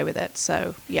I get away with it.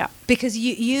 So yeah. Because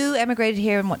you emigrated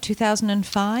here in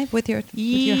 2005 with your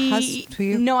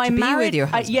husband? No, I married. With your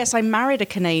husband. Yes, I married a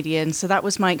Canadian, so that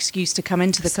was my excuse to come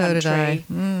into the So country.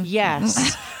 did I.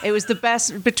 Yes, it was the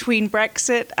best between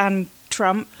Brexit and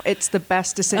Trump. It's the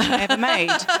best decision I ever made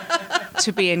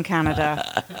to be in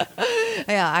Canada.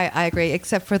 Yeah, I agree.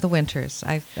 Except for the winters,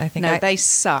 I think. No, they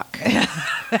suck.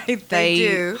 they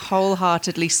do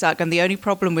wholeheartedly suck. And the only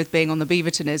problem with being on the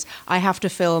Beaverton is I have to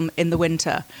film in the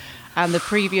winter. And the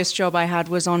previous job I had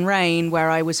was on Rain, where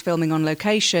I was filming on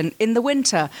location in the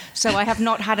winter. So I have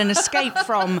not had an escape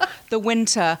from the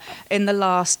winter in the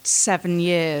last 7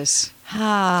 years.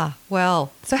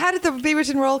 Well. So how did the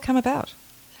Beaverton role come about?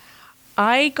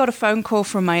 I got a phone call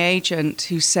from my agent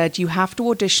who said, you have to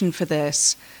audition for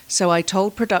this. So I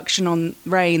told production on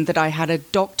Rain that I had a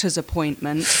doctor's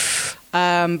appointment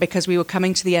because we were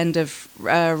coming to the end of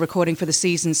recording for the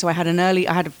season. So I had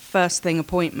a first thing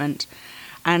appointment.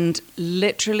 And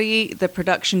literally the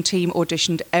production team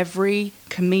auditioned every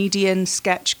comedian,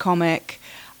 sketch comic,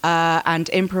 and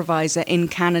improviser in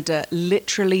Canada,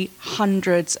 literally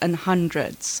hundreds and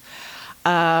hundreds.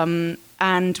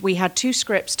 And we had 2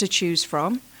 scripts to choose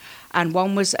from. And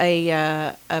one was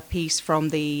a piece from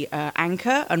the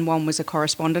Anchor, and one was a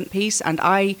correspondent piece. And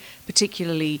I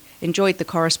particularly enjoyed the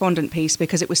correspondent piece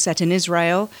because it was set in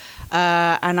Israel.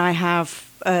 And I have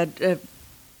a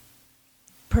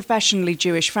professionally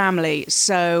Jewish family,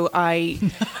 so I...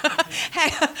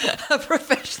 A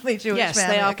professionally Jewish yes,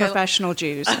 family. Yes, they are professional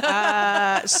Jews.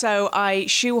 So I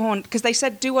shoehorned, because they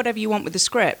said, do whatever you want with the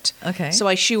script. Okay. So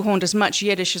I shoehorned as much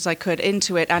Yiddish as I could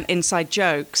into it and inside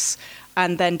jokes,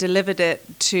 and then delivered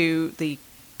it to the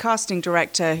casting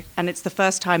director, and it's the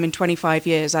first time in 25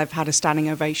 years I've had a standing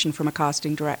ovation from a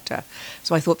casting director.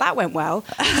 So I thought that went well.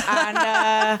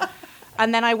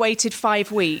 And then I waited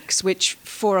 5 weeks, which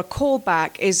for a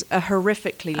callback is a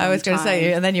horrifically long time. I was going to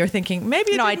say, and then you were thinking,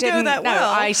 maybe I didn't go that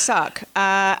well. No, I suck.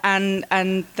 And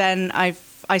then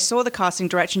I saw the casting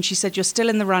director, and she said, you're still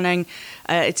in the running.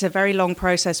 It's a very long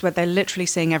process where they're literally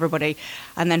seeing everybody.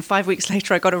 And then 5 weeks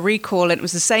later, I got a recall, and it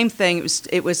was the same thing.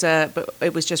 It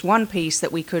was just one piece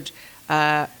that we could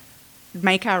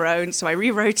make our own. So I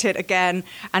rewrote it again,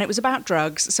 and it was about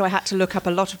drugs. So I had to look up a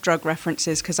lot of drug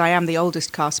references because I am the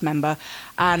oldest cast member,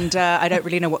 and I don't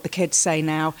really know what the kids say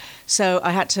now. So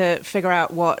I had to figure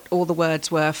out what all the words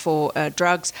were for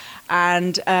drugs.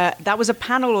 And that was a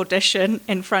panel audition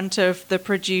in front of the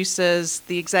producers,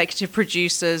 the executive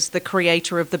producers, the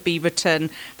creator of the Beaverton,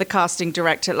 the casting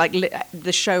director, like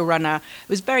the showrunner. It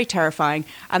was very terrifying.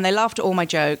 And they laughed at all my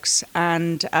jokes.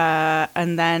 And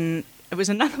then it was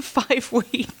another 5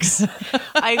 weeks.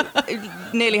 I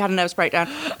nearly had a nervous breakdown.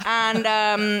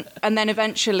 And then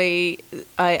eventually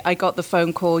I got the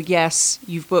phone call, yes,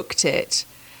 you've booked it.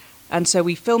 And so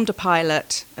we filmed a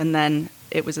pilot, and then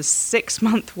it was a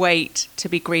 6-month wait to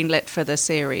be greenlit for the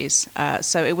series.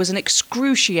 So it was an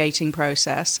excruciating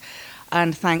process,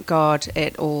 and thank God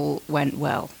it all went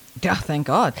well. Yeah, thank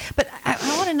God. But I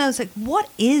want to know, what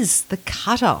is the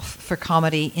cutoff for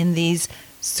comedy in these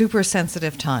super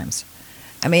sensitive times?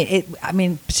 I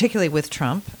mean, particularly with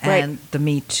Trump and the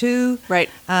Me Too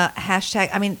hashtag.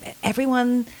 I mean,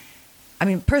 everyone. I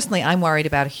mean, personally, I'm worried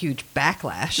about a huge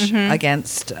backlash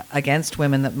against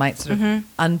women that might sort of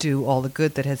undo all the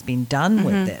good that has been done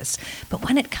with this. But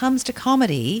when it comes to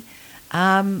comedy,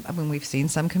 I mean, we've seen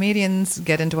some comedians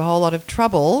get into a whole lot of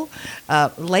trouble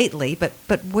lately.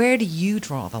 But where do you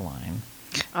draw the line?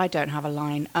 I don't have a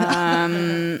line.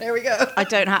 There we go. I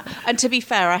don't have, and to be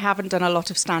fair, I haven't done a lot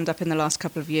of stand-up in the last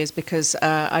couple of years because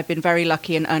I've been very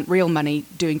lucky and earned real money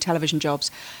doing television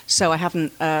jobs. So I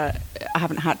haven't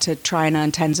had to try and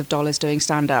earn tens of dollars doing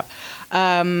stand-up.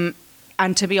 And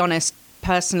to be honest,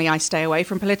 personally, I stay away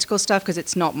from political stuff because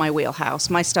it's not my wheelhouse.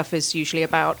 My stuff is usually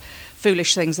about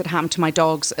foolish things that happen to my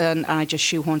dogs, and I just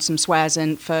shoehorn some swears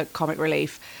in for comic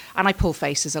relief. And I pull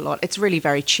faces a lot. It's really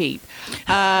very cheap.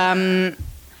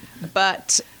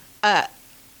 But the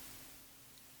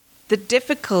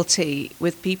difficulty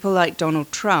with people like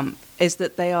Donald Trump is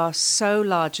that they are so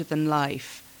larger than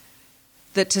life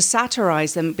that to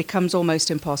satirize them becomes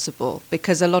almost impossible,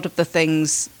 because a lot of the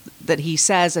things that he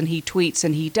says and he tweets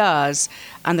and he does,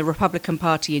 and the Republican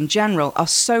Party in general, are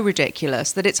so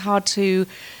ridiculous that it's hard to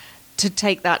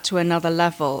take that to another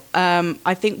level.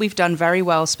 I think we've done very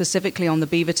well, specifically on the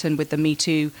Beaverton with the Me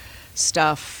Too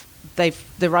stuff.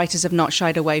 The writers have not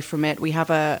shied away from it. We have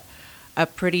a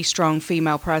pretty strong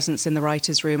female presence in the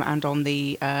writers' room and on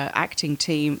the acting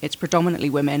team. It's predominantly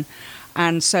women,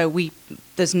 and so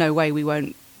there's no way we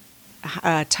won't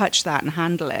touch that and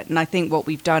handle it. And I think what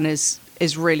we've done is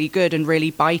is really good and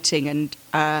really biting. And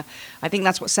I think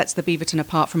that's what sets the Beaverton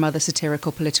apart from other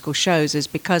satirical political shows, is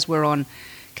because we're on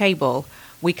cable,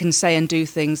 we can say and do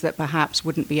things that perhaps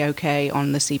wouldn't be okay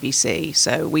on the CBC.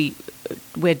 So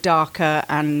we're darker,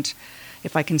 and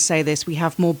if I can say this, we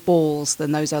have more balls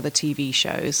than those other TV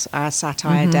shows. Our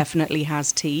satire definitely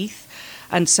has teeth.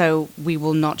 And so we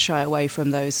will not shy away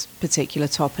from those particular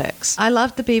topics. I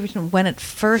loved the Beaverton when it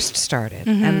first started,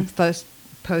 and those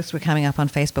posts were coming up on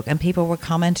Facebook, and people were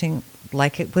commenting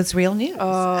like it was real news.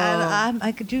 Oh. And I'm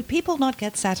like, do people not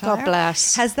get satire? God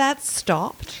bless. Has that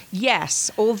stopped?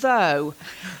 Yes, although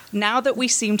now that we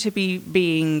seem to be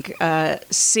being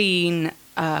seen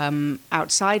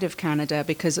outside of Canada,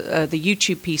 because the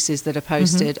YouTube pieces that are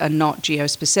posted are not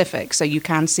geo-specific, so you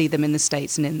can see them in the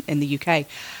States and in the UK.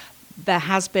 There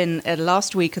has been,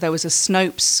 last week, there was a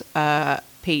Snopes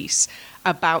piece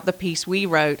about the piece we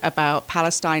wrote about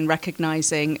Palestine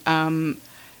recognizing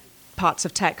parts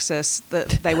of Texas that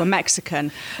they were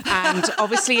Mexican. And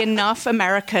obviously enough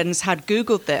Americans had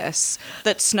Googled this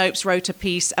that Snopes wrote a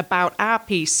piece about our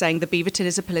piece saying the Beaverton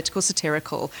is a political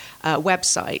satirical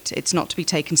website. It's not to be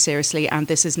taken seriously, and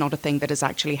this is not a thing that has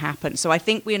actually happened. So I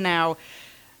think we're now...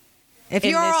 If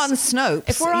you're on Snopes,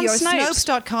 if we're on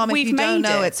Snopes.com, if you don't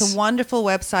know, it's a wonderful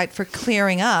website for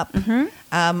clearing up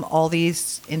all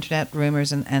these internet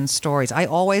rumors and stories. I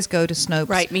always go to Snopes.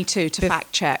 Right, me too, to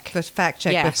fact check.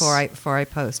 Yes. before I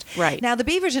post. Right. Now, the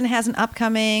Beaverton has an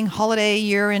upcoming holiday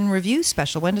year-in review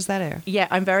special. When does that air? Yeah,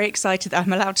 I'm very excited that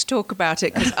I'm allowed to talk about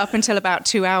it, because up until about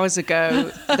 2 hours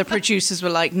ago, the producers were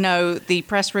like, no, the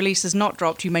press release has not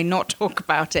dropped. You may not talk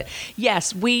about it.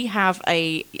 Yes, we have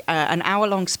an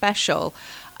hour-long special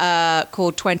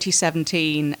called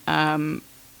 2017. I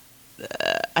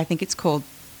think it's called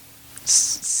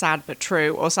Sad But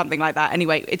True or something like that.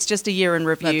 Anyway, it's just a year in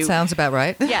review. That sounds about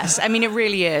right. Yes, I mean, it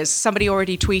really is. Somebody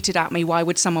already tweeted at me, why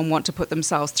would someone want to put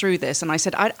themselves through this? And I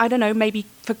said, I don't know, maybe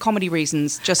for comedy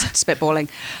reasons, just spitballing.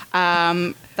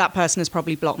 That person has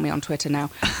probably blocked me on Twitter now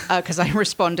because I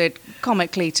responded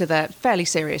comically to their fairly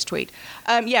serious tweet.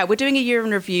 Yeah, we're doing a year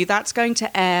in review. That's going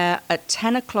to air at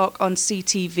 10 o'clock on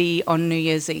CTV on New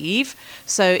Year's Eve.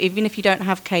 So even if you don't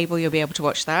have cable, you'll be able to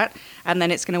watch that. And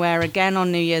then it's going to air again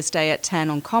on New Year's Day at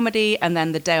 10 on Comedy. And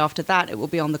then the day after that, it will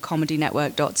be on the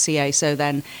comedynetwork.ca. So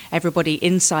then everybody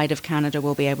inside of Canada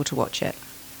will be able to watch it.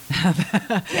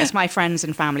 Yes, my friends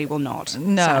and family will not,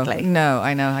 sadly. No,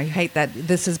 I know. I hate that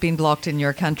this has been blocked in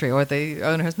your country, or the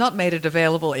owner has not made it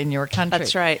available in your country.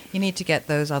 That's right. You need to get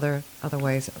those other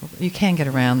ways. You can get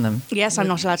around them. Yes, I'm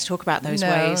not allowed to talk about those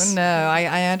ways. No,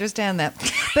 I understand that.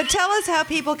 But tell us how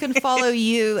people can follow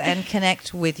you and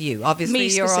connect with you. Obviously, Me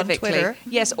you're on specifically. Twitter.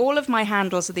 Yes, all of my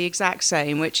handles are the exact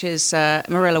same, which is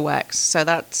Marilla Works. So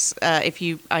that's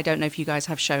I don't know if you guys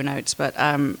have show notes, but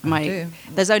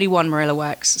there's only one Marilla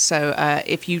Works. So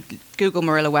if you Google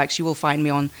Marilla Works, you will find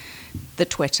me on the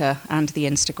Twitter and the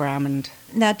Instagram. And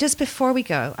now, just before we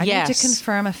go, I need to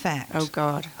confirm a fact. Oh,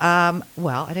 God.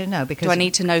 Well, I don't know. Because do I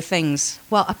need to know things?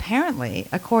 Well, apparently,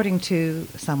 according to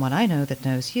someone I know that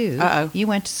knows you, you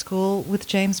went to school with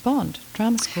James Bond,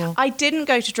 drama school. I didn't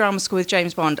go to drama school with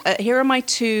James Bond. Here are my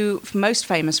two most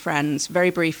famous friends,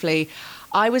 very briefly.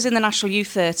 I was in the National Youth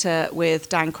Theatre with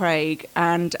Dan Craig,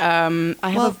 and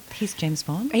he's James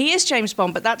Bond. He is James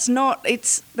Bond, but that's not.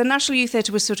 It's the National Youth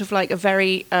Theatre was sort of like a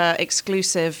very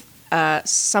exclusive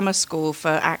summer school for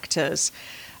actors,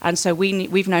 and so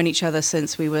we've known each other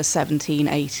since we were 17,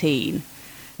 18.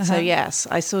 So yes,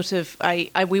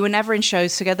 we were never in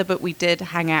shows together, but we did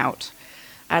hang out.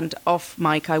 And off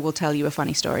mic, I will tell you a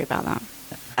funny story about that.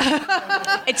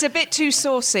 It's a bit too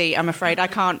saucy, I'm afraid. I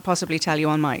can't possibly tell you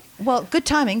on mic. Well, good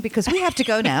timing, because we have to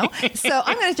go now. So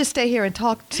I'm going to just stay here and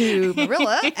talk to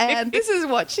Marilla, and this is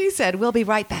what she said. We'll be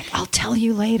right back. I'll tell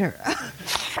you later.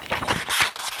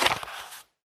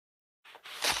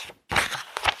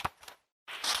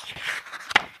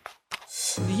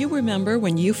 Do you remember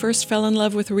when you first fell in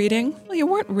love with reading? Well, you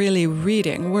weren't really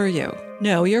reading, were you?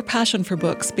 No, your passion for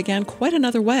books began quite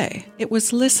another way. It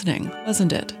was listening,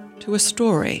 wasn't it? To a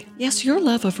story. Yes, your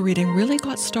love of reading really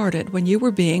got started when you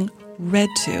were being read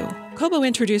to. Kobo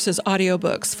introduces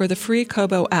audiobooks for the free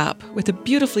Kobo app with a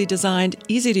beautifully designed,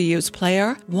 easy-to-use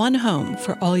player, one home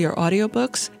for all your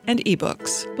audiobooks and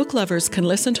ebooks. Book lovers can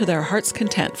listen to their heart's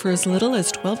content for as little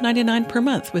as $12.99 per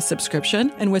month with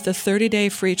subscription, and with a 30-day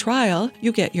free trial,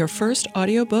 you get your first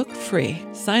audiobook free.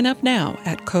 Sign up now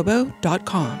at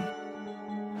kobo.com.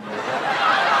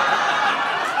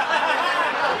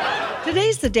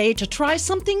 Today's the day to try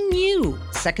something new.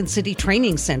 Second City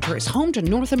Training Center is home to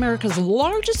North America's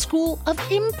largest school of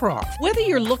improv. Whether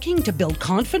you're looking to build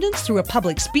confidence through a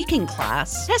public speaking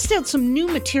class, test out some new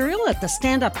material at the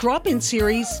stand-up drop-in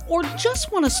series, or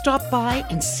just want to stop by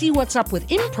and see what's up with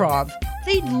improv,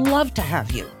 they'd love to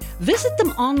have you. Visit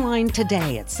them online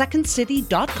today at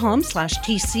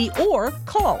secondcity.com/TC or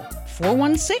call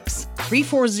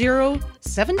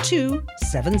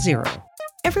 416-340-7270.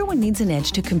 Everyone needs an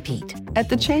edge to compete. At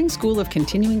the Chang School of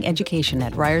Continuing Education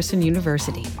at Ryerson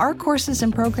University, our courses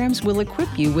and programs will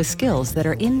equip you with skills that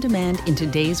are in demand in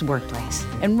today's workplace.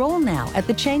 Enroll now at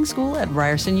the Chang School at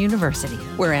Ryerson University,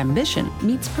 where ambition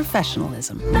meets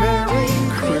professionalism. Merry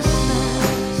Christmas.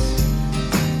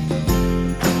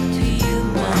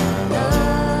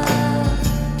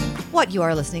 What you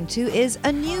are listening to is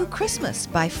A New Christmas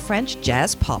by French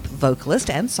jazz pop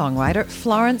vocalist and songwriter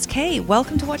Florence Kay.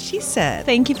 Welcome to What She Said.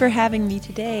 Thank you for having me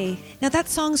today. Now, that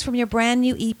song's from your brand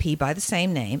new EP by the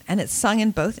same name, and it's sung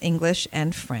in both English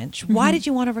and French. Why did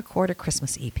you want to record a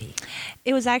Christmas EP?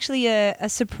 It was actually a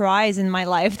surprise in my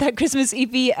life, that Christmas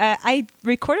EP. I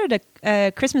recorded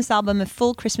a Christmas album, a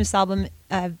full Christmas album,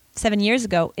 7 years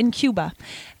ago in Cuba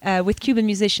with Cuban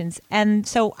musicians. And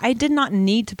so I did not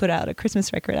need to put out a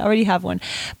Christmas record. I already have one.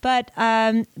 But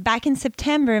back in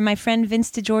September, my friend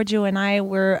Vince DeGiorgio and I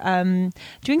were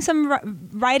doing some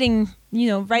writing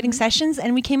sessions,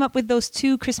 and we came up with those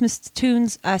two Christmas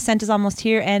tunes, Santa's Almost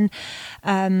Here and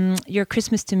Your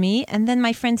Christmas to Me. And then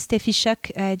my friend Steffi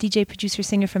Schuck, DJ, producer,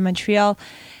 singer from Montreal,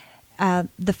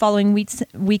 the following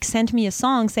week sent me a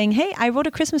song saying, hey, I wrote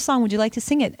a Christmas song. Would you like to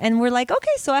sing it? And we're like,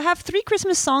 okay, so I have 3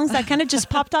 Christmas songs that kind of just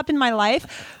popped up in my life.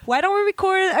 Why don't we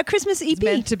record a Christmas EP? It's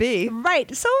meant to be.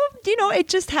 Right. So, it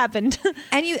just happened.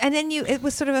 And then it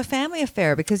was sort of a family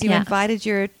affair because you invited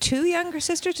your 2 younger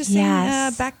sisters to sing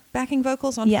backing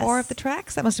vocals on 4 of the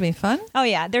tracks. That must have been fun. Oh,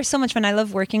 yeah. They're so much fun. I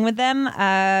love working with them.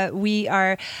 We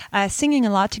are singing a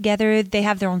lot together. They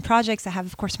have their own projects. I have,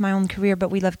 of course, my own career,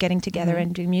 but we love getting together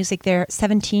and doing music. They're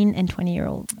 17 and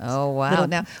 20-year-olds. Oh, wow.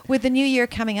 Now, with the new year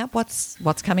coming up,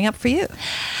 what's coming up for you?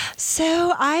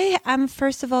 So I am,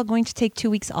 first of all, going to take 2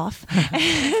 weeks off.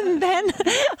 And then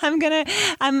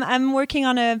I'm working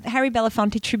on a Harry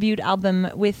Belafonte tribute album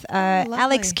with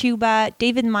Alex Cuba,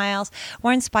 David Miles,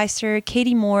 Warren Spicer,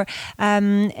 Katie Moore.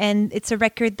 And it's a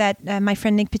record that my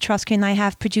friend Nick Petrosky and I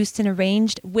have produced and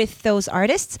arranged with those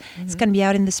artists. It's going to be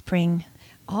out in the spring.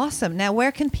 Awesome. Now,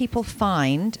 where can people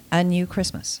find A New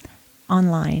Christmas?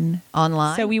 Online.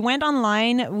 So we went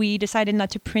online. We decided not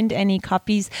to print any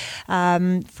copies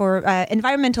for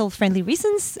environmental friendly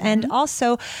reasons, and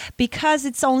also because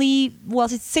it's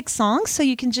 6 songs, so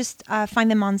you can just find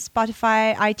them on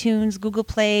Spotify, iTunes, Google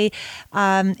Play,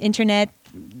 internet.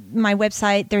 My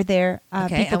website, they're there.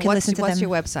 Okay, people can listen to them. What's your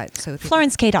website? So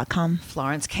FlorenceK.com.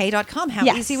 FlorenceK.com. How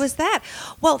easy was that?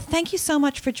 Well, thank you so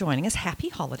much for joining us. Happy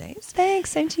holidays.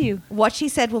 Thanks. Same to you. What She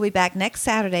Said will be back next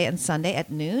Saturday and Sunday at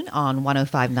noon on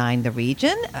 105.9 The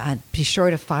Region. Be sure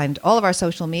to find all of our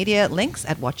social media links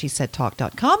at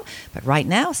whatshesaidtalk.com. But right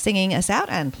now, singing us out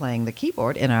and playing the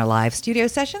keyboard in our live studio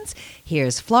sessions,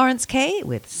 here's Florence Kay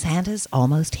with Santa's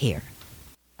Almost Here.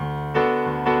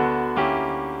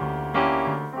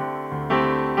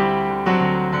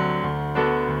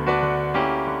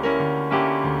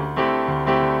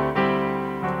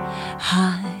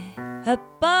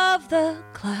 Above the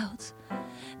clouds,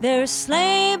 their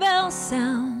sleigh bell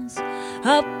sounds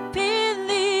up in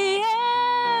the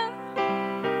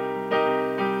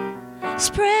air,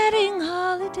 spreading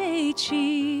holiday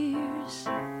cheers.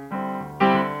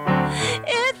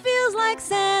 It feels like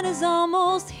Santa's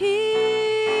almost here.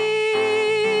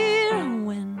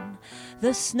 When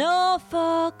the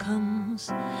snowfall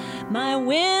comes, my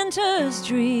winter's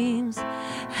dreams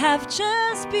have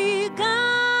just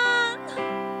begun.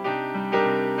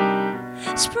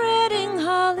 Spreading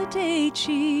holiday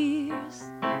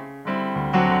cheers.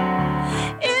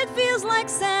 It feels like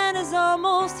Santa's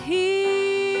almost here.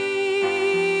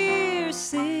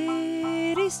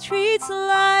 City streets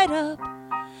light up,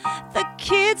 the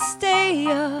kids stay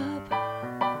up.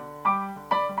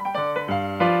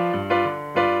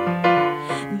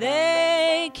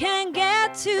 They can't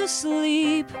get to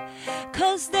sleep,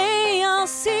 'cause they all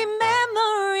see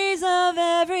memories of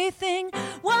everything,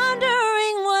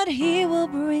 wondering what he will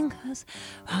bring us.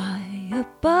 High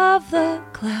above the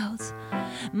clouds,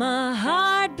 my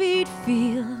heartbeat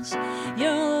feels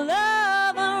your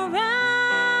love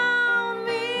around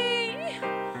me,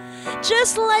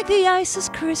 just like the ice is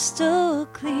crystal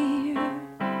clear.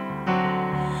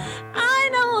 I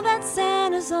know that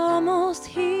Santa's almost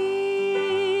here.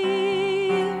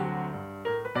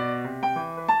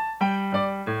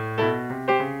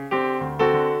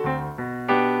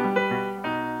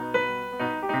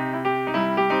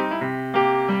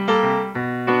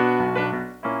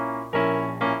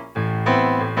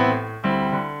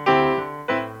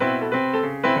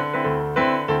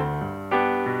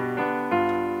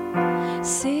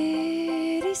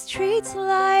 lights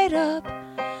light up,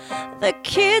 the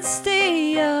kids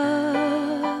stay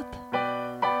up.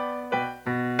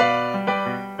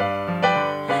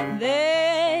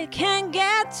 They can't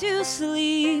get to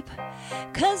sleep,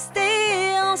 'cause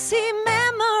they all see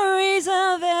memories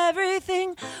of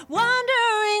everything,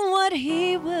 wondering what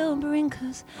he will bring.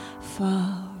 'Cause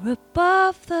far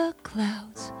above the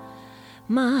clouds,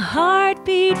 my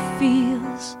heartbeat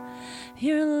feels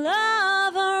your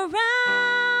love around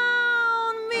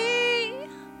me,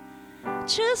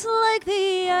 just like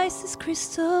the ice is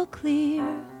crystal clear.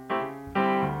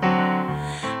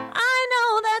 I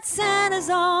know that Santa's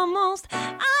almost,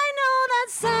 I know that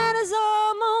Santa's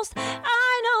almost,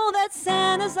 I know that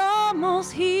Santa's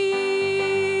almost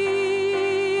here.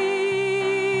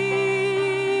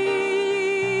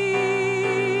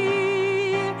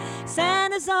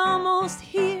 Santa's almost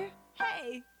here.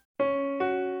 Hey.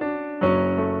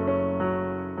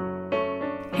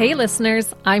 Hey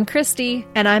listeners, I'm Christy.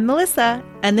 And I'm Melissa,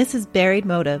 and this is Buried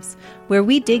Motives, where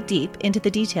we dig deep into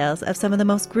the details of some of the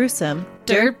most gruesome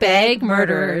dirtbag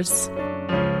murderers.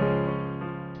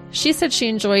 She said she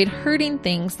enjoyed hurting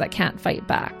things that can't fight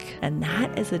back. And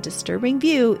that is a disturbing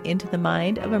view into the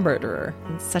mind of a murderer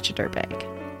and such a dirtbag.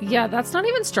 Yeah, that's not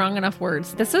even strong enough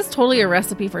words. This is totally a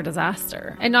recipe for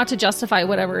disaster. And not to justify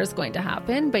whatever is going to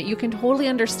happen, but you can totally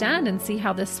understand and see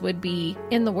how this would be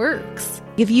in the works.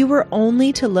 If you were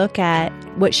only to look at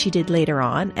what she did later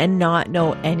on and not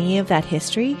know any of that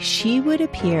history, she would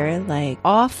appear like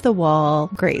off the wall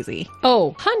crazy.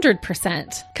 Oh,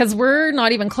 100%. Because we're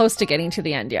not even close to getting to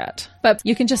the end yet. But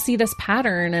you can just see this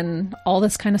pattern and all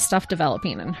this kind of stuff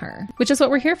developing in her, which is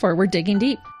what we're here for. We're digging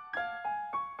deep.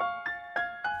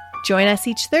 Join us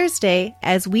each Thursday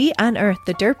as we unearth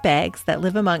the dirtbags that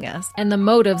live among us and the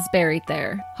motives buried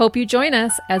there. Hope you join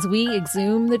us as we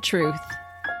exhume the truth.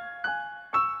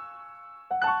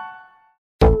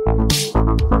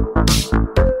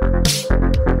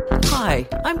 Hi,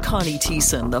 I'm Connie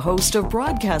Thiessen, the host of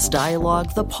Broadcast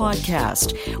Dialogue, the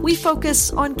podcast. We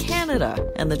focus on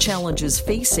Canada and the challenges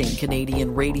facing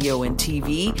Canadian radio and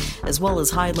TV, as well as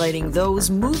highlighting those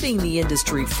moving the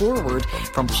industry forward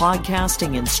from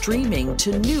podcasting and streaming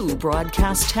to new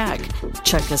broadcast tech.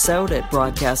 Check us out at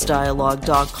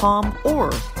broadcastdialogue.com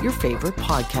or your favorite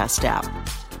podcast app.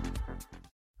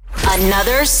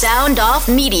 Another Sound Off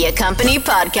Media Company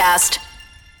podcast.